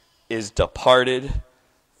is departed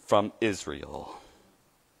from Israel.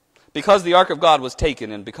 Because the ark of God was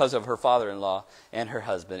taken, and because of her father-in-law and her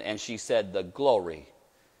husband. And she said, The glory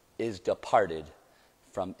is departed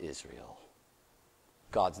from Israel.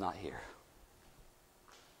 God's not here.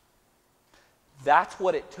 That's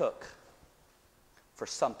what it took for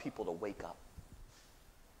some people to wake up.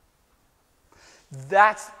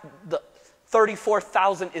 That's the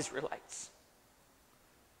 34,000 Israelites.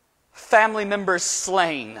 Family members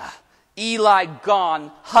slain. Eli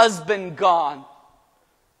gone. Husband gone.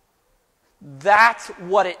 That's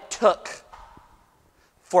what it took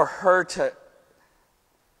for her to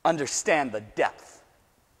understand the depth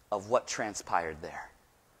of what transpired there.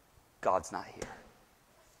 God's not here.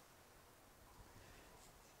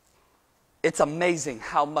 It's amazing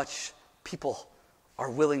how much people are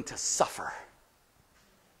willing to suffer.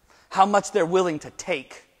 How much they're willing to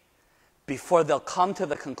take before they'll come to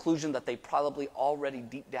the conclusion that they probably already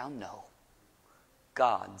deep down know.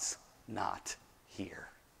 God's not here.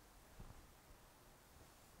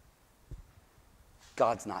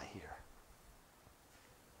 God's not here.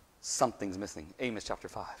 Something's missing. Amos chapter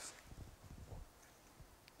 5.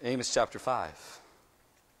 Amos chapter 5.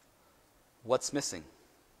 What's missing?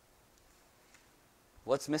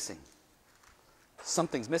 What's missing?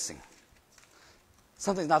 Something's missing.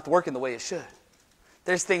 Something's not working the way it should.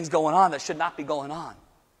 There's things going on that should not be going on.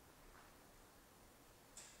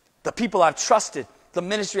 The people I've trusted, the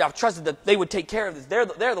ministry I've trusted that they would take care of this, they're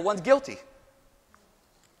the ones guilty.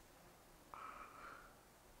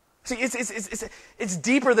 See, it's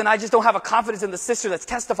deeper than I just don't have a confidence in the sister that's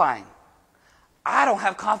testifying. I don't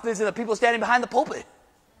have confidence in the people standing behind the pulpit.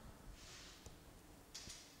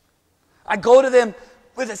 I go to them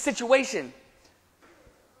with a situation.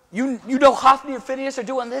 You know Hophni and Phinehas are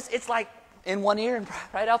doing this. It's like in one ear and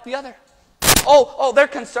right out the other. Oh, they're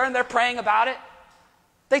concerned. They're praying about it.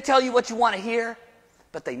 They tell you what you want to hear,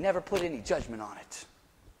 but they never put any judgment on it.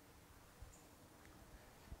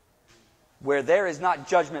 Where there is not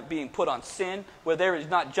judgment being put on sin, where there is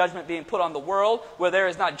not judgment being put on the world, where there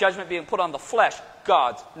is not judgment being put on the flesh,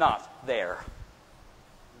 God's not there.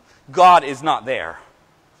 God is not there.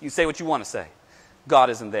 You say what you want to say. God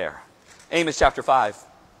isn't there. Amos chapter 5.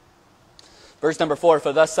 Verse number 4,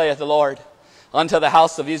 For thus saith the Lord unto the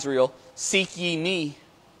house of Israel, Seek ye me,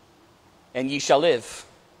 and ye shall live.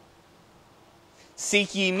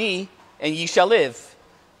 Seek ye me, and ye shall live.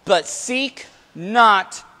 But seek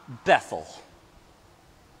not Bethel.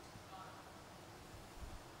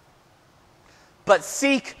 But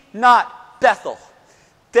seek not Bethel.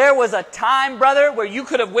 There was a time, brother, where you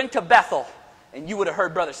could have went to Bethel, and you would have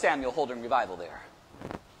heard Brother Samuel holding revival there.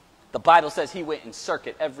 The Bible says he went in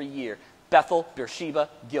circuit every year. Bethel, Beersheba,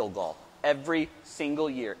 Gilgal. Every single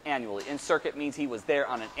year, annually. In circuit means he was there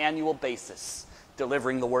on an annual basis,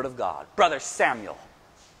 delivering the word of God. Brother Samuel.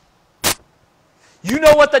 You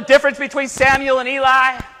know what the difference between Samuel and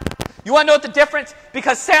Eli? You want to know what the difference?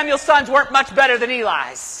 Because Samuel's sons weren't much better than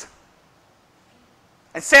Eli's.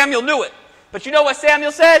 And Samuel knew it. But you know what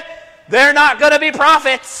Samuel said? They're not going to be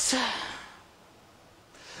prophets.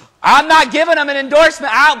 I'm not giving them an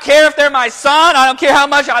endorsement. I don't care if they're my son. I don't care how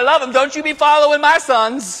much I love them. Don't you be following my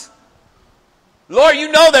sons. Lord,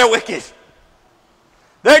 you know they're wicked.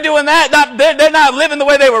 They're doing that. They're not living the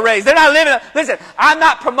way they were raised. They're not living. Listen, I'm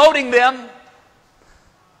not promoting them.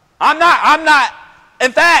 I'm not.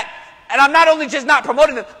 In fact, and I'm not only just not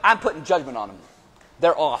promoting them, I'm putting judgment on them.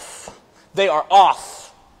 They're off. They are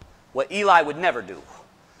off. What Eli would never do.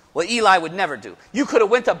 What Eli would never do. You could have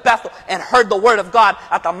went to Bethel and heard the word of God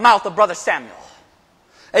at the mouth of Brother Samuel.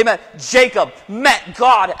 Amen. Jacob met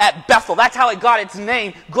God at Bethel. That's how it got its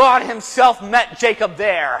name. God himself met Jacob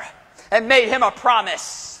there and made him a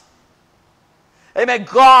promise. Amen.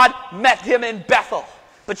 God met him in Bethel.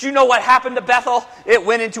 But you know what happened to Bethel? It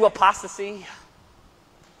went into apostasy.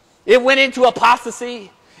 It went into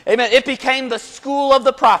apostasy. Amen. It became the school of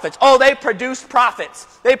the prophets. Oh, they produced prophets.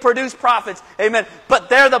 They produced prophets. Amen. But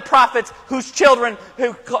they're the prophets whose children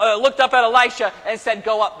who looked up at Elisha and said,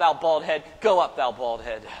 "Go up, thou bald head. Go up, thou bald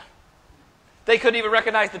head." They couldn't even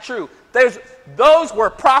recognize the truth. Those were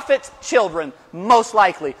prophets' children, most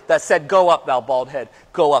likely, that said, "Go up, thou bald head.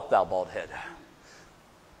 Go up, thou bald head."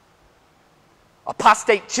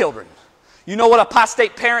 Apostate children. You know what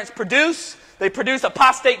apostate parents produce? They produce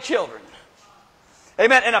apostate children.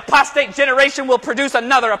 Amen. An apostate generation will produce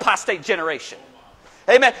another apostate generation.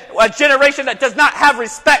 Amen. A generation that does not have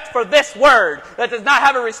respect for this word, that does not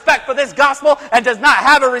have a respect for this gospel, and does not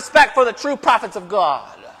have a respect for the true prophets of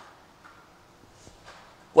God.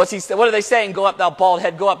 What are they saying? Go up, thou bald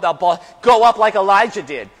head. Go up, thou bald head. Go up like Elijah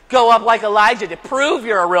did. Go up like Elijah did. Prove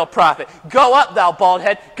you're a real prophet. Go up, thou bald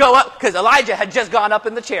head. Go up. Because Elijah had just gone up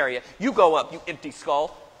in the chariot. You go up, you empty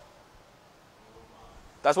skull.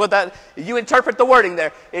 That's what you interpret the wording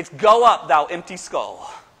there. It's go up, thou empty skull.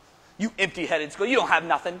 You empty-headed skull. You don't have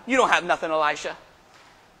nothing. You don't have nothing, Elisha.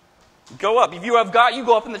 Go up. If you have God, you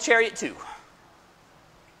go up in the chariot too.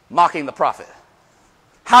 Mocking the prophet.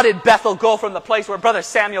 How did Bethel go from the place where Brother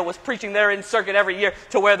Samuel was preaching there in circuit every year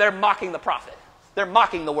to where they're mocking the prophet? They're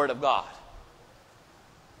mocking the word of God.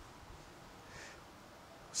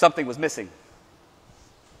 Something was missing.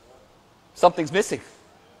 Something's missing.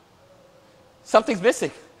 Something's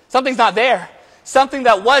missing. Something's not there. Something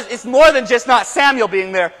that was, it's more than just not Samuel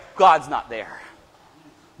being there. God's not there.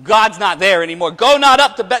 God's not there anymore. Go not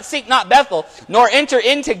up to seek not Bethel, nor enter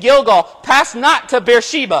into Gilgal. Pass not to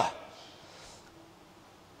Beersheba.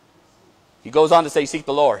 He goes on to say, seek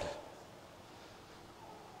the Lord.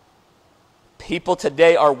 People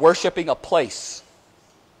today are worshiping a place.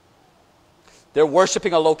 They're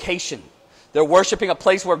worshiping a location. They're worshiping a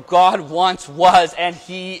place where God once was, and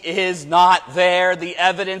He is not there. The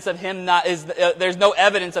evidence of Him there's no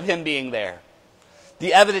evidence of Him being there.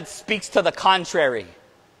 The evidence speaks to the contrary.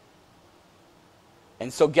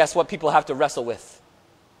 And so guess what people have to wrestle with?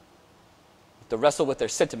 They have to wrestle with their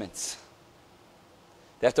sentiments.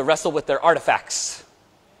 They have to wrestle with their artifacts.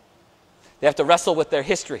 They have to wrestle with their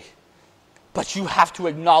history. But you have to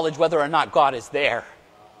acknowledge whether or not God is there.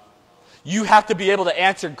 You have to be able to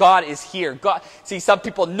answer, God is here. God. See, some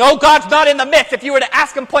people know God's not in the midst. If you were to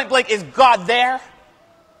ask them point blank, is God there?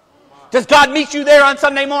 Does God meet you there on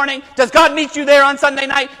Sunday morning? Does God meet you there on Sunday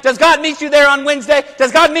night? Does God meet you there on Wednesday?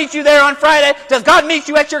 Does God meet you there on Friday? Does God meet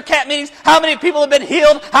you at your camp meetings? How many people have been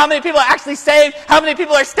healed? How many people are actually saved? How many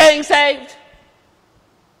people are staying saved?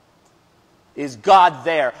 Is God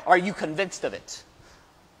there? Are you convinced of it?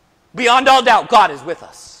 Beyond all doubt, God is with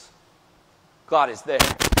us. God is there.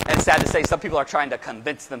 And it's sad to say, some people are trying to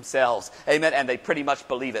convince themselves. Amen. And they pretty much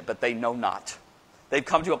believe it, but they know not. They've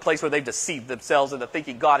come to a place where they've deceived themselves into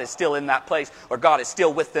thinking God is still in that place or God is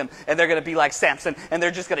still with them. And they're going to be like Samson and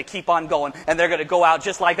they're just going to keep on going and they're going to go out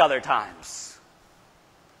just like other times.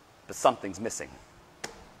 But something's missing.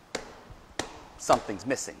 Something's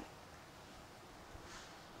missing.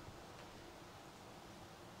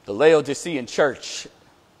 The Laodicean church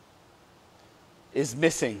is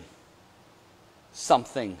missing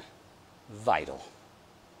something vital.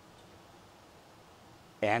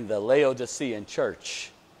 And the Laodicean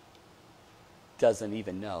church doesn't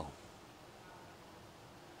even know.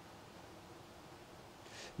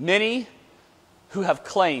 Many who have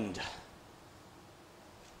claimed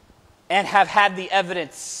and have had the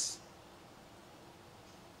evidence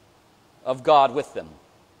of God with them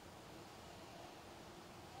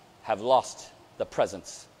have lost the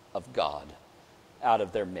presence of God out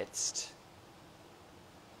of their midst.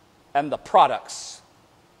 And the products,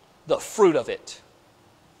 the fruit of it,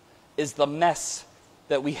 is the mess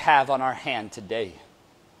that we have on our hand today.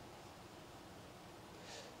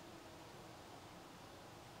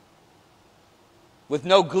 With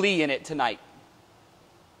no glee in it tonight.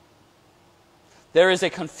 There is a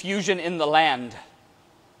confusion in the land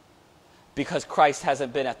because Christ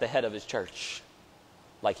hasn't been at the head of his church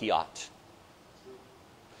like he ought.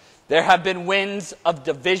 There have been winds of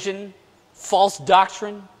division, false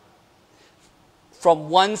doctrine, from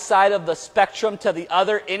one side of the spectrum to the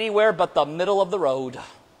other, anywhere but the middle of the road.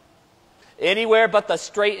 Anywhere but the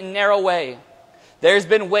straight and narrow way. There's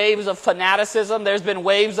been waves of fanaticism. There's been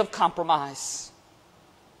waves of compromise.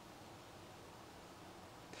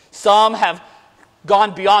 Some have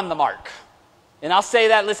gone beyond the mark. And I'll say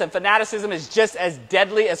that, listen, fanaticism is just as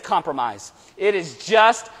deadly as compromise. It is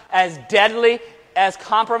just as deadly as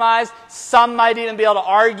compromise. Some might even be able to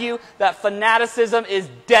argue that fanaticism is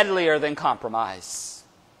deadlier than compromise.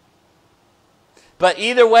 But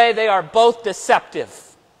either way, they are both deceptive.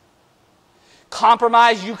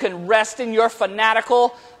 Compromise, you can rest in your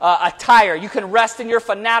fanatical attire. You can rest in your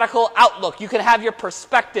fanatical outlook. You can have your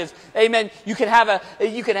perspectives. Amen. You can have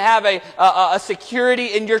a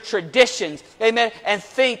security in your traditions. Amen. And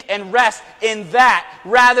think and rest in that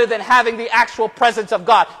rather than having the actual presence of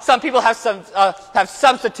God. Some people have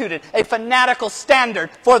substituted a fanatical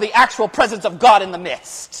standard for the actual presence of God in the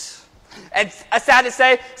midst. And sad to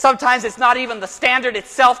say, sometimes it's not even the standard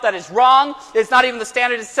itself that is wrong. It's not even the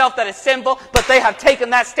standard itself that is sinful. But they have taken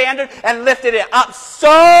that standard and lifted it up so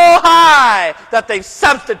high that they've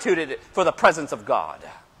substituted it for the presence of God.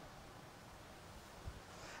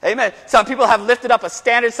 Amen. Some people have lifted up a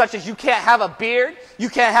standard such as you can't have a beard, you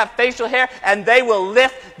can't have facial hair, and they will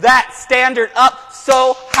lift that standard up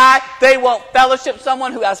so high they won't fellowship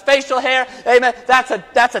someone who has facial hair. Amen. That's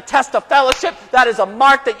a test of fellowship. That is a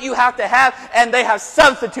mark that you have to have, and they have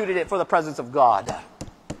substituted it for the presence of God.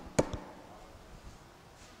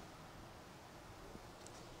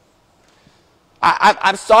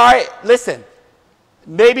 I'm sorry. Listen,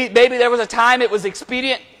 maybe there was a time it was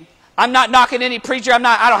expedient. I'm not knocking any preacher.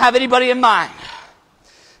 I don't have anybody in mind.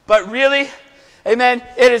 But really, amen,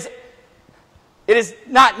 it is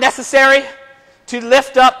not necessary to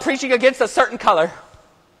lift up preaching against a certain color.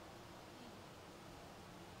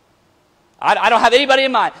 I don't have anybody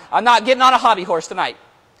in mind. I'm not getting on a hobby horse tonight.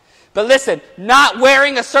 But listen, not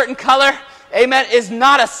wearing a certain color, amen, is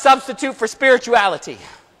not a substitute for spirituality.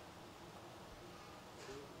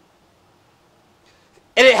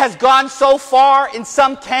 And it has gone so far in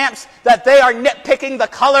some camps that they are nitpicking the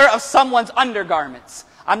color of someone's undergarments.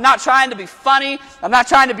 I'm not trying to be funny. I'm not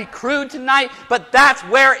trying to be crude tonight, but that's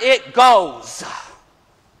where it goes.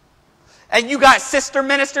 And you got sister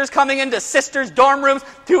ministers coming into sisters' dorm rooms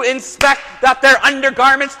to inspect that their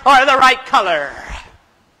undergarments are the right color.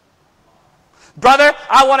 Brother,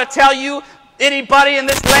 I want to tell you, anybody in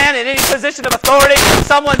this land in any position of authority,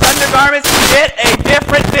 someone's undergarments get a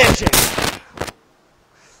different vision.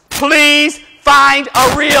 Please find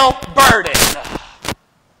a real burden.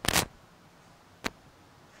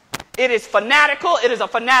 It is fanatical, it is a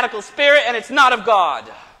fanatical spirit, and it's not of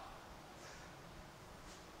God.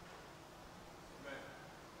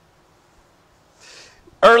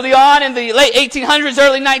 Early on in the late 1800s,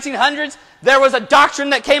 early 1900s, there was a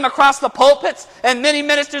doctrine that came across the pulpits, and many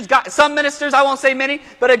ministers some ministers, I won't say many,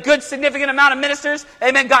 but a good significant amount of ministers,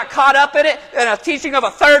 amen, got caught up in it, in a teaching of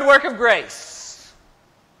a third work of grace.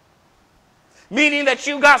 Meaning that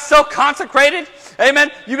you got so consecrated, amen,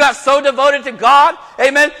 you got so devoted to God,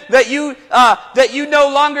 amen, that you no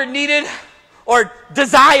longer needed or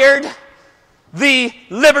desired the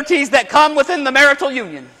liberties that come within the marital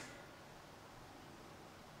union.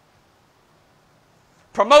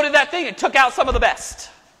 Promoted that thing and took out some of the best.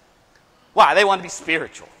 Why? They want to be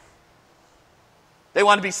spiritual. They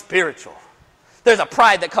want to be spiritual. There's a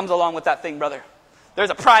pride that comes along with that thing, brother. There's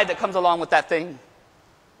a pride that comes along with that thing.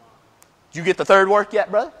 Did you get the third work yet,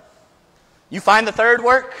 brother? You find the third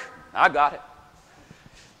work? I got it.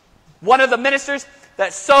 One of the ministers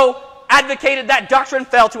that so advocated that doctrine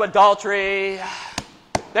fell to adultery.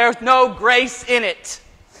 There's no grace in it.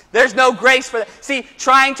 There's no grace for that. See,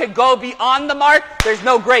 trying to go beyond the mark, there's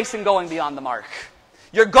no grace in going beyond the mark.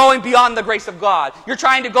 You're going beyond the grace of God. You're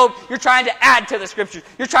trying to add to the scriptures.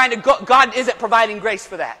 God isn't providing grace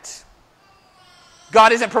for that.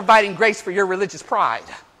 God isn't providing grace for your religious pride.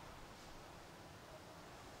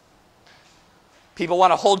 People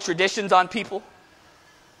want to hold traditions on people.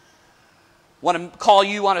 Want to call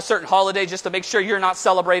you on a certain holiday just to make sure you're not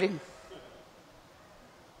celebrating.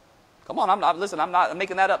 Come on, I'm not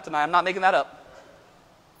making that up tonight. I'm not making that up.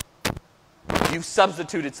 You've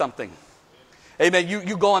substituted something. Amen.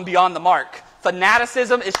 You going beyond the mark.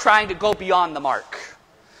 Fanaticism is trying to go beyond the mark.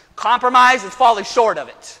 Compromise is falling short of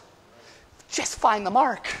it. Just find the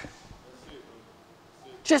mark.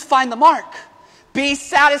 Just find the mark. Be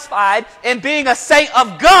satisfied in being a saint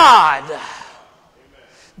of God.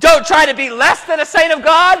 Don't try to be less than a saint of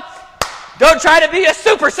God. Don't try to be a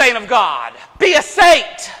super saint of God. Be a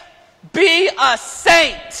saint. Be a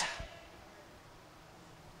saint.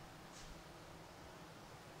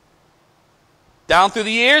 Down through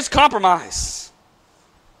the years, compromise.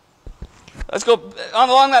 Let's go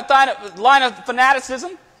along that line of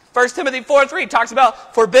fanaticism. 1 Timothy 4:3 talks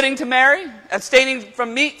about forbidding to marry, abstaining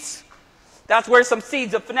from meats. That's where some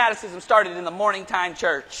seeds of fanaticism started in the morning time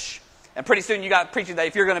church. And pretty soon you got preaching that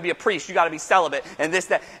if you're going to be a priest, you got to be celibate, and this,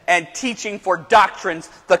 that, and teaching for doctrines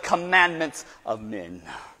the commandments of men.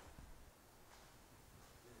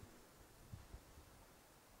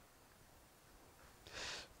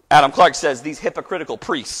 Adam Clark says these hypocritical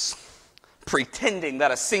priests, pretending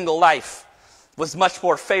that a single life was much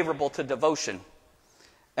more favorable to devotion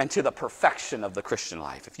and to the perfection of the Christian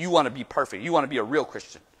life. If you want to be perfect, you want to be a real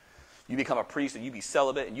Christian, you become a priest and you be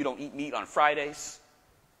celibate and you don't eat meat on Fridays.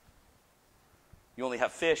 You only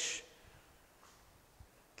have fish.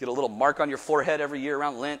 Get a little mark on your forehead every year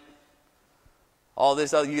around Lent. All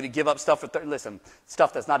this other, you're going to give up stuff for, listen,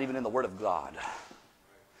 stuff that's not even in the Word of God.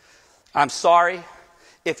 I'm sorry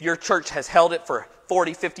if your church has held it for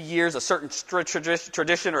 40, 50 years, a certain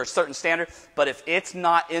tradition or a certain standard, but if it's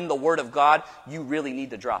not in the Word of God, you really need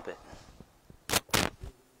to drop it.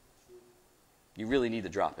 You really need to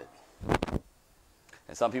drop it.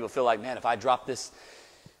 And some people feel like, man, if I drop this,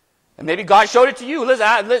 and maybe God showed it to you. Listen,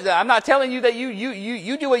 I'm not telling you that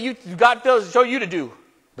you do what God feels to show you to do.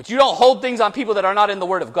 But you don't hold things on people that are not in the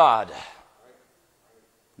Word of God.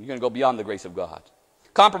 You're going to go beyond the grace of God.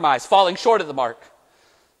 Compromise, falling short of the mark.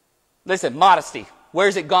 Listen, modesty.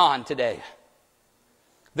 Where's it gone today?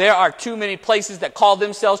 There are too many places that call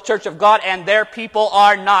themselves Church of God, and their people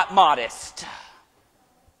are not modest.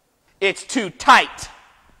 It's too tight.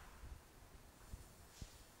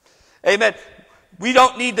 Amen. We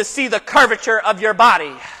don't need to see the curvature of your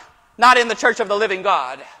body. Not in the church of the living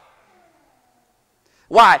God.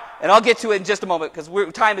 Why? And I'll get to it in just a moment because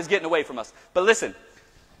time is getting away from us. But listen.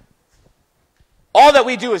 All that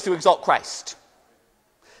we do is to exalt Christ.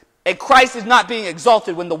 And Christ is not being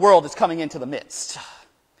exalted when the world is coming into the midst.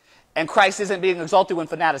 And Christ isn't being exalted when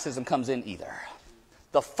fanaticism comes in either.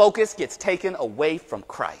 The focus gets taken away from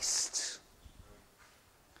Christ.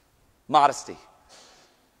 Modesty.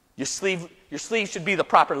 Your sleeve should be the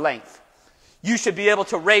proper length. You should be able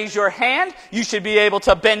to raise your hand. You should be able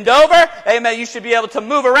to bend over. Amen. You should be able to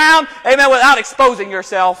move around. Amen. Without exposing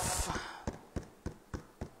yourself.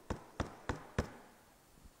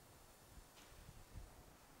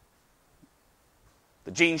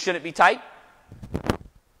 The jeans shouldn't be tight.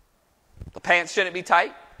 The pants shouldn't be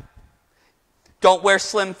tight. Don't wear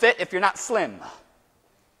slim fit if you're not slim.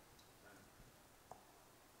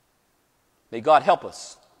 May God help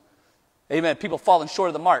us. Amen. People falling short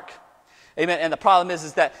of the mark. Amen. And the problem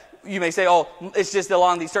is that you may say, oh, it's just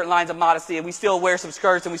along these certain lines of modesty and we still wear some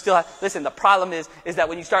skirts and we still have... Listen, the problem is that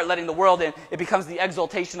when you start letting the world in, it becomes the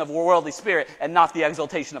exaltation of a worldly spirit and not the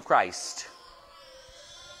exaltation of Christ.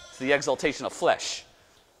 It's the exaltation of flesh.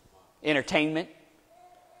 Entertainment.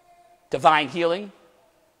 Divine healing.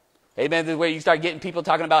 Amen. This is where you start getting people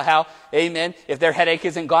talking about how, amen, if their headache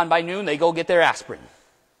isn't gone by noon, they go get their aspirin.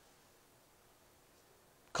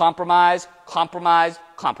 Compromise, compromise,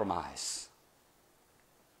 compromise.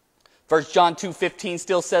 1 John 2:15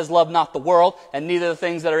 still says, love not the world, and neither the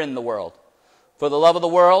things that are in the world. For the love of the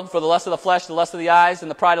world, for the lust of the flesh, the lust of the eyes, and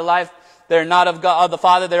the pride of life, they're not of God, of the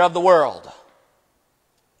Father, they're of the world.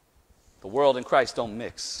 The world and Christ don't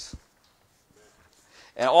mix.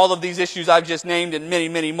 And all of these issues I've just named and many,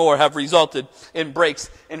 many more have resulted in breaks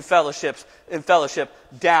in fellowship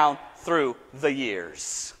down through the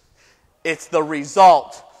years. It's the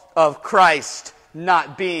result of Christ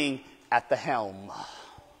not being at the helm.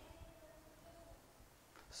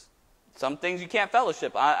 Some things you can't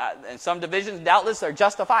fellowship. And some divisions doubtless are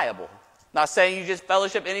justifiable. Not saying you just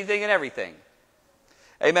fellowship anything and everything.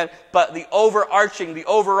 Amen. But the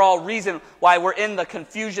overall reason why we're in the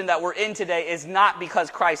confusion that we're in today is not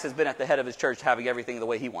because Christ has been at the head of his church having everything the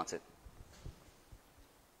way he wants it.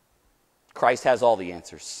 Christ has all the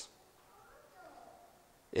answers.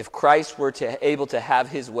 If Christ were able to have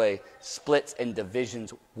his way, splits and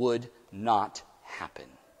divisions would not happen.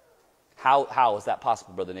 How is that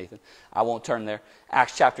possible, Brother Nathan? I won't turn there.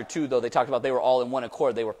 Acts chapter 2, though, they talked about they were all in one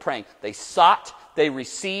accord. They were praying. They sought, they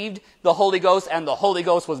received the Holy Ghost, and the Holy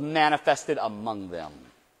Ghost was manifested among them.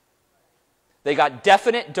 They got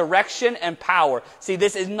definite direction and power. See,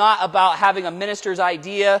 this is not about having a minister's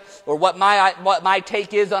idea or what my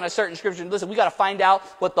take is on a certain scripture. Listen, we got to find out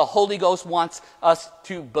what the Holy Ghost wants us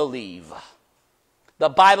to believe. The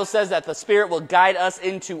Bible says that the Spirit will guide us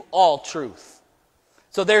into all truth.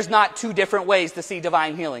 So there's not 2 different ways to see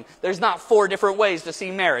divine healing. There's not 4 different ways to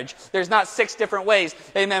see marriage. There's not 6 different ways,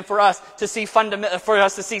 amen, for us to see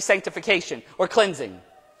sanctification or cleansing.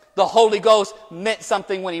 The Holy Ghost meant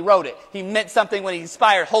something when he wrote it. He meant something when he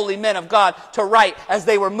inspired holy men of God to write as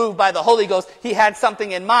they were moved by the Holy Ghost. He had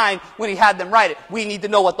something in mind when he had them write it. We need to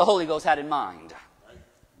know what the Holy Ghost had in mind.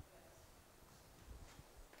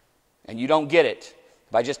 And you don't get it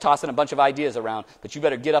by just tossing a bunch of ideas around, but you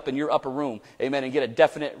better get up in your upper room, amen, and get a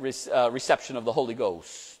definite reception of the Holy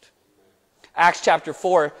Ghost. Acts chapter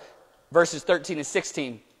 4, verses 13 and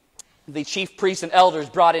 16. The chief priests and elders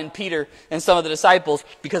brought in Peter and some of the disciples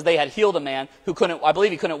because they had healed a man who I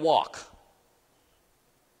believe he couldn't walk.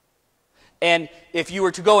 And if you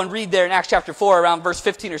were to go and read there in Acts chapter 4 around verse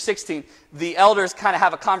 15 or 16, the elders kind of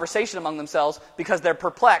have a conversation among themselves because they're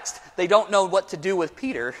perplexed. They don't know what to do with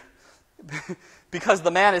Peter because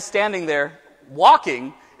the man is standing there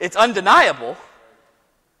walking. It's undeniable.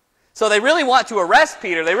 So they really want to arrest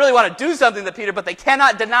Peter. They really want to do something to Peter, but they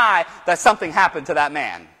cannot deny that something happened to that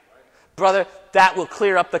man. Brother, that will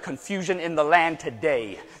clear up the confusion in the land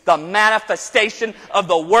today. The manifestation of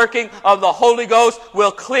the working of the Holy Ghost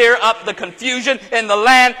will clear up the confusion in the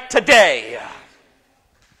land today.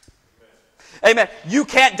 Amen. You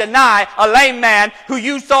can't deny a lame man who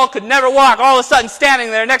you saw could never walk all of a sudden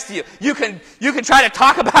standing there next to you. You can try to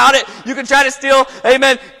talk about it. You can try to still,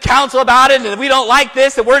 amen, counsel about it. And we don't like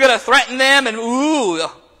this and we're going to threaten them. And ooh,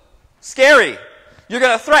 scary. You're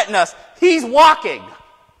going to threaten us. He's walking.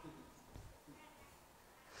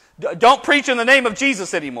 Don't preach in the name of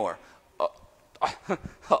Jesus anymore.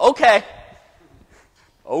 Okay.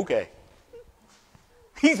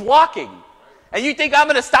 He's walking. And you think I'm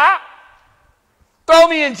going to stop? Throw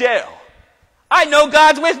me in jail. I know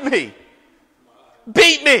God's with me.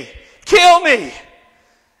 Beat me. Kill me.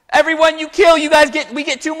 Everyone you kill, we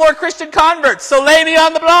get 2 more Christian converts. So lay me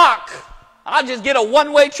on the block. I'll just get a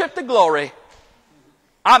one-way trip to glory.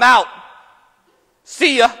 I'm out.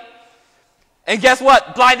 See ya. And guess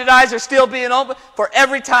what? Blinded eyes are still being opened. For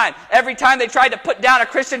every time they tried to put down a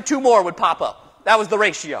Christian, 2 more would pop up. That was the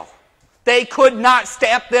ratio. They could not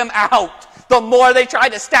stamp them out. The more they tried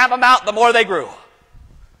to stamp them out, the more they grew.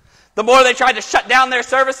 The more they tried to shut down their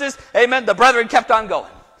services, amen, the brethren kept on going.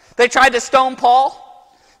 They tried to stone Paul.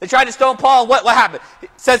 And what happened? It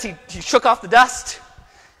says he shook off the dust,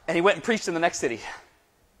 and he went and preached in the next city.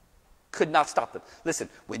 Could not stop them. Listen,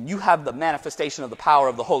 when you have the manifestation of the power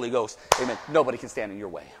of the Holy Ghost, amen, nobody can stand in your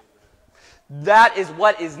way. That is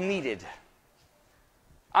what is needed.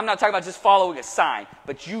 I'm not talking about just following a sign,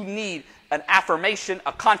 but you need an affirmation,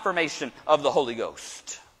 a confirmation of the Holy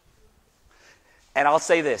Ghost. And I'll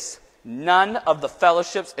say this, none of the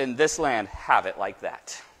fellowships in this land have it like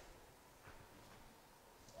that.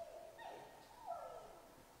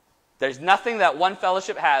 There's nothing that one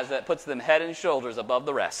fellowship has that puts them head and shoulders above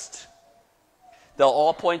the rest. They'll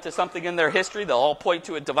all point to something in their history. They'll all point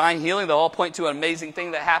to a divine healing. They'll all point to an amazing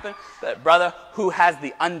thing that happened. But brother, who has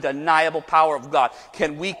the undeniable power of God?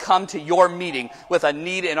 Can we come to your meeting with a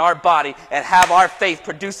need in our body and have our faith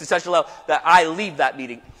produced at such a level that I leave that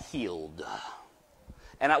meeting healed?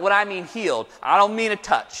 And when I mean healed, I don't mean a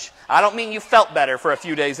touch. I don't mean you felt better for a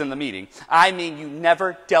few days in the meeting. I mean you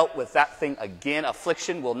never dealt with that thing again.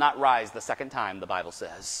 Affliction will not rise the second time, the Bible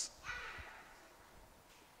says.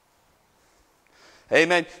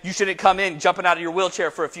 Amen. You shouldn't come in jumping out of your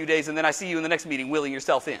wheelchair for a few days and then I see you in the next meeting wheeling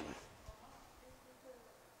yourself in.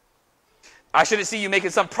 I shouldn't see you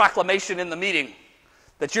making some proclamation in the meeting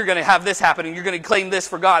that you're going to have this happen and you're going to claim this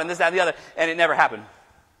for God and this, that, and the other, and it never happened.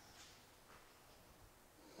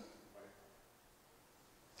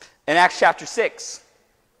 In Acts chapter 6,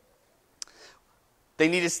 they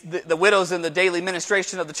needed the widows in the daily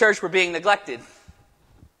ministration of the church were being neglected.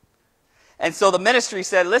 And so the ministry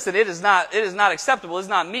said, listen, it is not acceptable, it's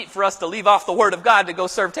not meet for us to leave off the word of God to go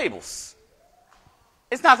serve tables.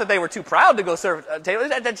 It's not that they were too proud to go serve tables.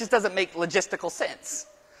 That just doesn't make logistical sense.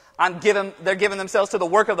 They're giving themselves to the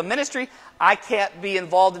work of the ministry. I can't be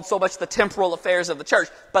involved in so much the temporal affairs of the church.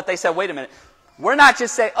 But they said, wait a minute. We're not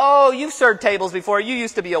just saying, oh, you've served tables before. You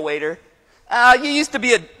used to be a waiter. You used to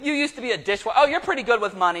be a dishwasher. Oh, you're pretty good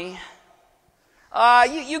with money.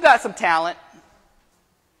 You got some talent.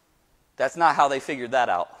 That's not how they figured that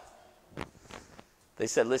out. They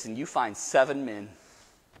said, listen, you find 7 men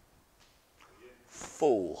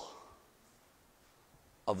full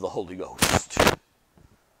of the Holy Ghost.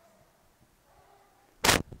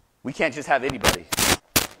 We can't just have anybody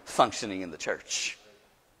functioning in the church.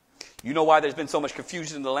 You know why there's been so much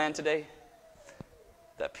confusion in the land today?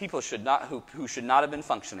 That people who should not have been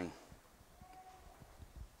functioning.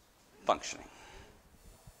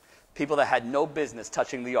 People that had no business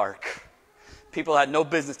touching the ark. People had no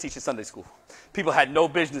business teaching Sunday school. People had no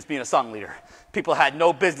business being a song leader. People had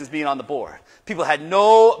no business being on the board. People had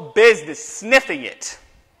no business sniffing it.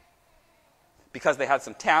 Because they had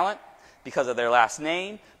some talent, because of their last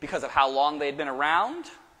name, because of how long they had been around,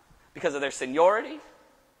 because of their seniority.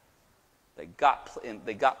 They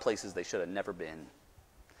got places they should have never been.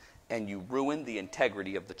 And you ruin the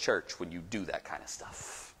integrity of the church when you do that kind of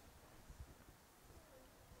stuff.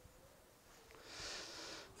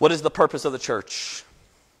 What is the purpose of the church?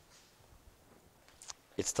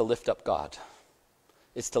 It's to lift up God.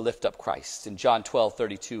 It's to lift up Christ. In John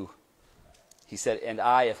 12:32, he said, "And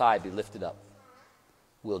I, if I be lifted up,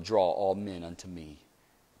 will draw all men unto me."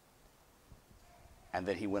 And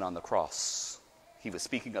then he went on the cross. He was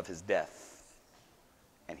speaking of his death,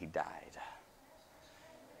 and he died.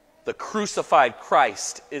 The crucified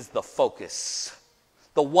Christ is the focus.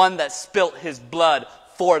 The one that spilt his blood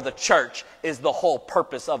for the church is the whole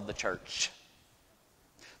purpose of the church.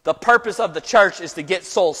 The purpose of the church is to get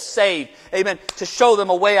souls saved. Amen. To show them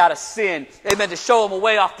a way out of sin. Amen. To show them a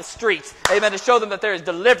way off the streets. Amen. To show them that there is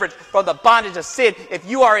deliverance from the bondage of sin. If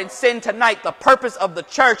you are in sin tonight, the purpose of the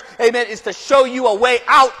church, amen, is to show you a way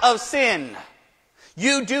out of sin.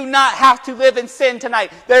 You do not have to live in sin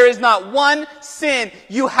tonight. There is not one sin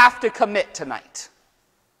you have to commit tonight.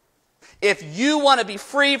 If you want to be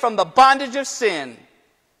free from the bondage of sin,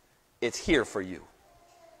 it's here for you.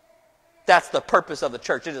 That's the purpose of the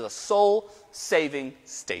church. It is a soul-saving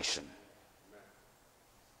station.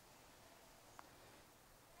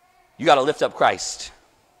 You got to lift up Christ.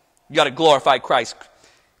 You got to glorify Christ.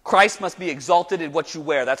 Christ must be exalted in what you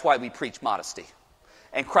wear. That's why we preach modesty.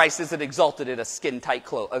 And Christ isn't exalted in a skin-tight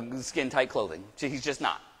clothing. He's just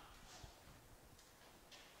not.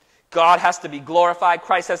 God has to be glorified.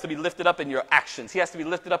 Christ has to be lifted up in your actions. He has to be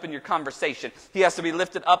lifted up in your conversation. He has to be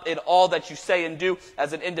lifted up in all that you say and do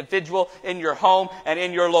as an individual, in your home, and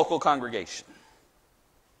in your local congregation.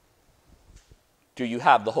 Do you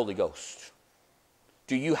have the Holy Ghost?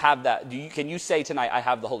 Do you have that? Can you say tonight, I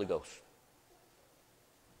have the Holy Ghost?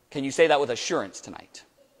 Can you say that with assurance tonight?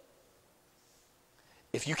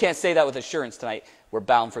 If you can't say that with assurance tonight, we're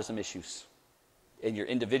bound for some issues in your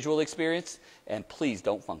individual experience, and please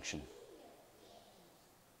don't function.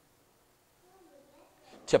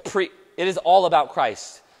 It is all about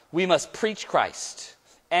Christ. We must preach Christ.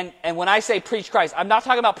 And when I say preach Christ, I'm not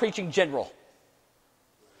talking about preaching general.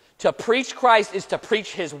 To preach Christ is to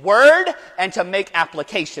preach his word and to make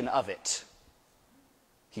application of it.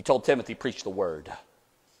 He told Timothy, preach the word.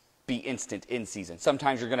 Be instant in season.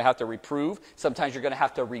 Sometimes you're going to have to reprove. Sometimes you're going to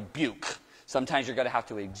have to rebuke. Sometimes you're going to have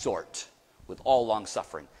to exhort with all long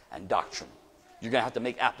suffering and doctrine. You're going to have to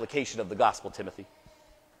make application of the gospel, Timothy.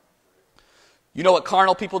 You know what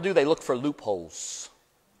carnal people do? They look for loopholes.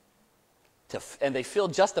 And they feel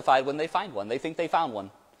justified when they find one. They think they found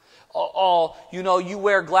one. You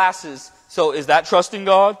wear glasses. So is that trusting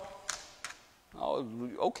God? Oh,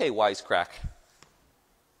 okay, wisecrack.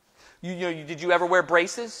 Did you ever wear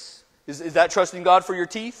braces? Is that trusting God for your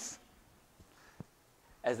teeth?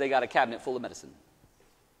 As they got a cabinet full of medicine.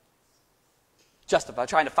 Justify,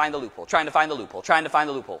 trying to find the loophole, trying to find the loophole, trying to find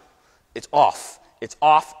the loophole. It's off. It's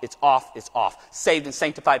off. It's off. It's off. Saved and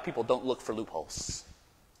sanctified people don't look for loopholes.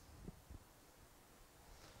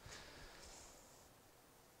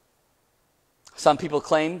 Some people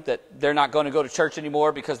claim that they're not going to go to church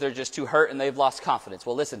anymore because they're just too hurt and they've lost confidence.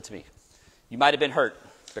 Well, listen to me. You might have been hurt,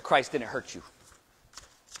 but Christ didn't hurt you.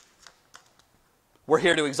 We're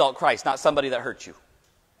here to exalt Christ, not somebody that hurt you.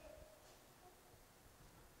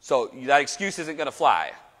 So that excuse isn't going to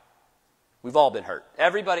fly. We've all been hurt.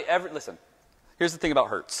 Listen, here's the thing about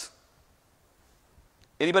hurts.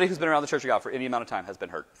 Anybody who's been around the Church of God for any amount of time has been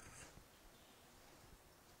hurt.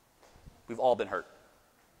 We've all been hurt.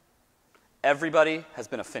 Everybody has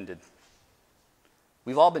been offended.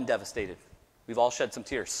 We've all been devastated. We've all shed some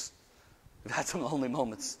tears. We've had some lonely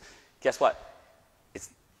moments. Guess what?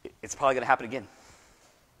 It's probably going to happen again.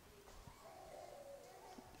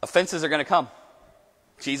 Offenses are going to come.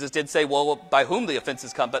 Jesus did say, well, by whom the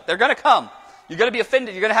offenses come, but they're going to come. You're going to be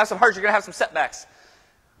offended. You're going to have some hurt. You're going to have some setbacks.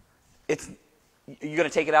 You're going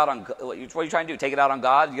to take it out on, what are you trying to do? Take it out on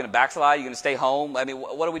God? You're going to backslide? You're going to stay home? I mean,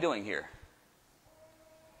 what are we doing here?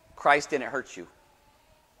 Christ didn't hurt you.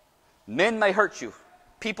 Men may hurt you.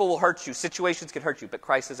 People will hurt you. Situations can hurt you, but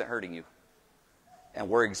Christ isn't hurting you. And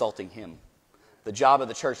we're exalting him. The job of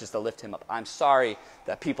the church is to lift him up. I'm sorry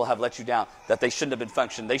that people have let you down, that they shouldn't have been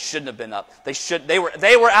functioning. They shouldn't have been up. They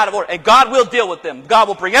were out of order. And God will deal with them. God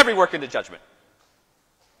will bring every work into judgment.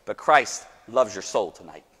 But Christ loves your soul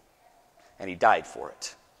tonight. And he died for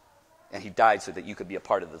it. And he died so that you could be a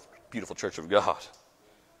part of beautiful church of God.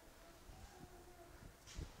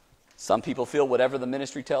 Some people feel whatever the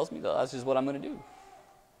ministry tells me, that's just what I'm going to do.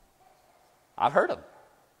 I've heard them.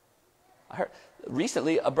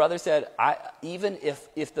 Recently, a brother said, even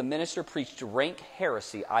if the minister preached rank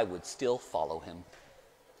heresy, I would still follow him.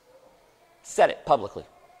 Said it publicly.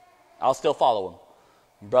 I'll still follow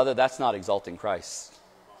him. Brother, that's not exalting Christ.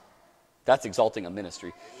 That's exalting a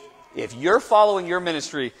ministry. If you're following your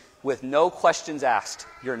ministry with no questions asked,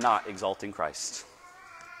 you're not exalting Christ.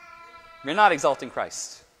 You're not exalting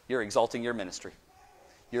Christ. You're exalting your ministry.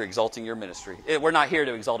 You're exalting your ministry. We're not here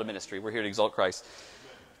to exalt a ministry. We're here to exalt Christ.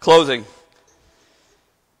 Closing.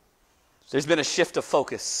 There's been a shift of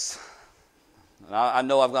focus. I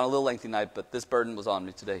know I've gone a little lengthy tonight, but this burden was on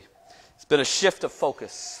me today. It's been a shift of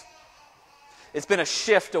focus. It's been a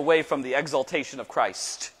shift away from the exaltation of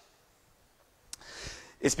Christ.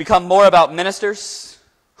 It's become more about ministers.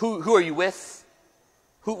 Who are you with?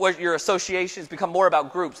 What your association? It's become more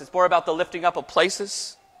about groups. It's more about the lifting up of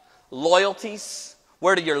places. Loyalties.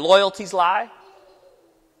 Where do your loyalties lie?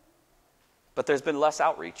 But there's been less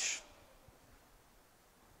outreach.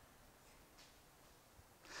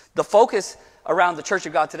 The focus around the Church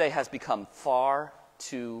of God today has become far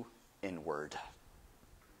too inward.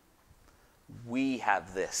 We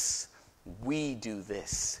have this. We do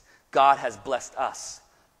this. God has blessed us.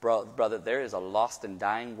 Brother, there is a lost and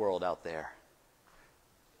dying world out there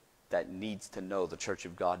that needs to know the Church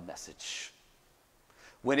of God message.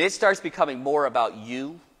 When it starts becoming more about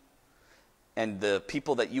you and the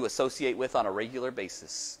people that you associate with on a regular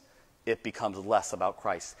basis, it becomes less about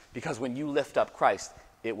Christ. Because when you lift up Christ,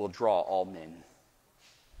 it will draw all men.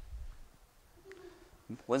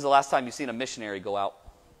 When's the last time you've seen a missionary go out?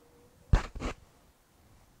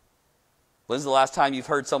 When's the last time you've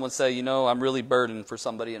heard someone say, I'm really burdened for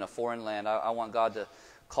somebody in a foreign land. I want God to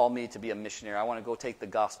call me to be a missionary. I want to go take the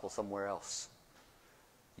gospel somewhere else.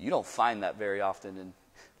 You don't find that very often. And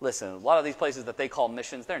listen, a lot of these places that they call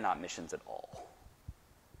missions, they're not missions at all.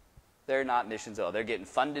 They're not missions at all. They're getting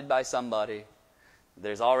funded by somebody.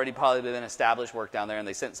 There's already probably been established work down there, and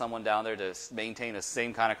they sent someone down there to maintain the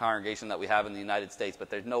same kind of congregation that we have in the United States, but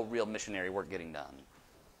there's no real missionary work getting done.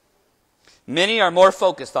 Many are more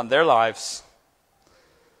focused on their lives,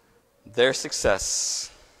 their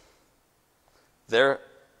success, their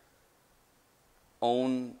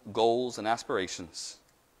own goals and aspirations,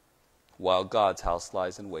 while God's house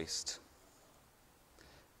lies in waste.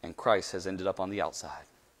 And Christ has ended up on the outside,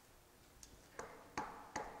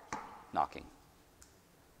 knocking,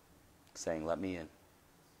 saying, let me in.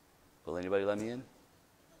 Will anybody let me in?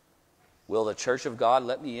 Will the Church of God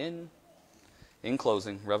let me in? In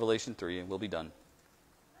closing, Revelation 3, and we'll be done.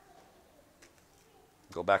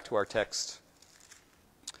 Go back to our text.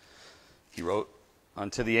 He wrote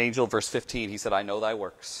unto the angel, verse 15, he said, I know thy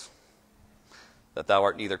works, that thou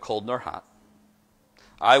art neither cold nor hot.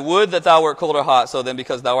 I would that thou wert cold or hot, so then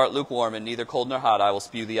because thou art lukewarm and neither cold nor hot, I will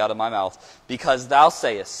spew thee out of my mouth. Because thou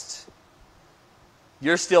sayest,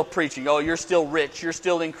 you're still preaching, oh, you're still rich, you're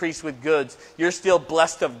still increased with goods, you're still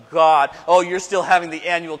blessed of God, oh, you're still having the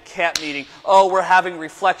annual camp meeting, oh, we're having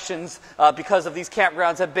reflections because of these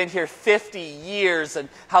campgrounds have been here 50 years and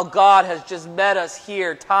how God has just met us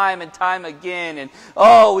here time and time again, and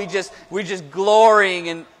oh, we're just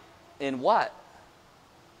glorying in what?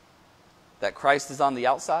 That Christ is on the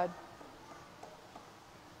outside?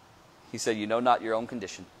 He said, you know not your own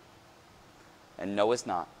condition, and know it's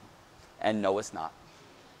not, and know it's not.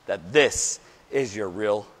 That this is your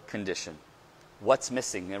real condition. What's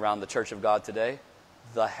missing around the Church of God today?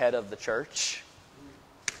 The head of the church.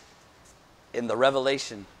 In the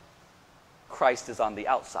Revelation, Christ is on the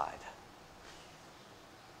outside.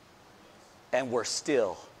 And we're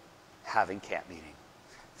still having camp meeting.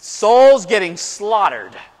 Souls getting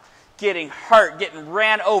slaughtered, getting hurt, getting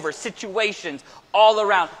ran over, situations all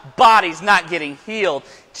around, bodies not getting healed,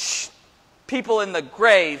 people in the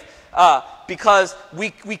grave, because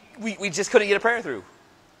we just couldn't get a prayer through.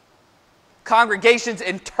 Congregations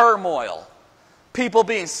in turmoil. People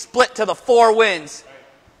being split to the four winds.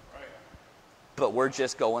 But we're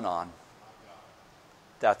just going on.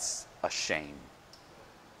 That's a shame.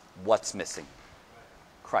 What's missing?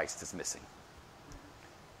 Christ is missing.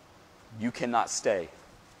 You cannot stay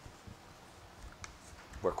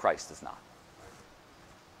where Christ is not.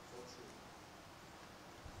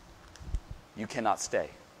 You cannot stay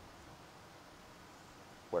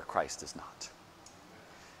where Christ is not.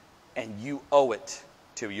 And you owe it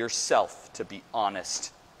to yourself to be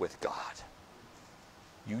honest with God.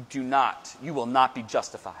 You will not be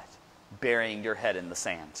justified burying your head in the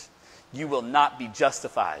sand. You will not be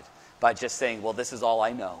justified by just saying, well, this is all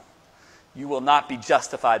I know. You will not be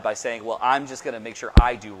justified by saying, well, I'm just going to make sure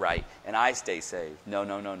I do right and I stay saved. No,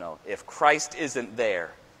 no, no, no. If Christ isn't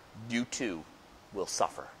there, you too will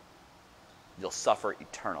suffer. You'll suffer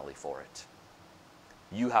eternally for it.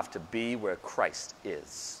 You have to be where Christ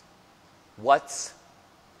is. What's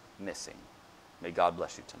missing? May God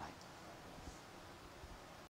bless you tonight.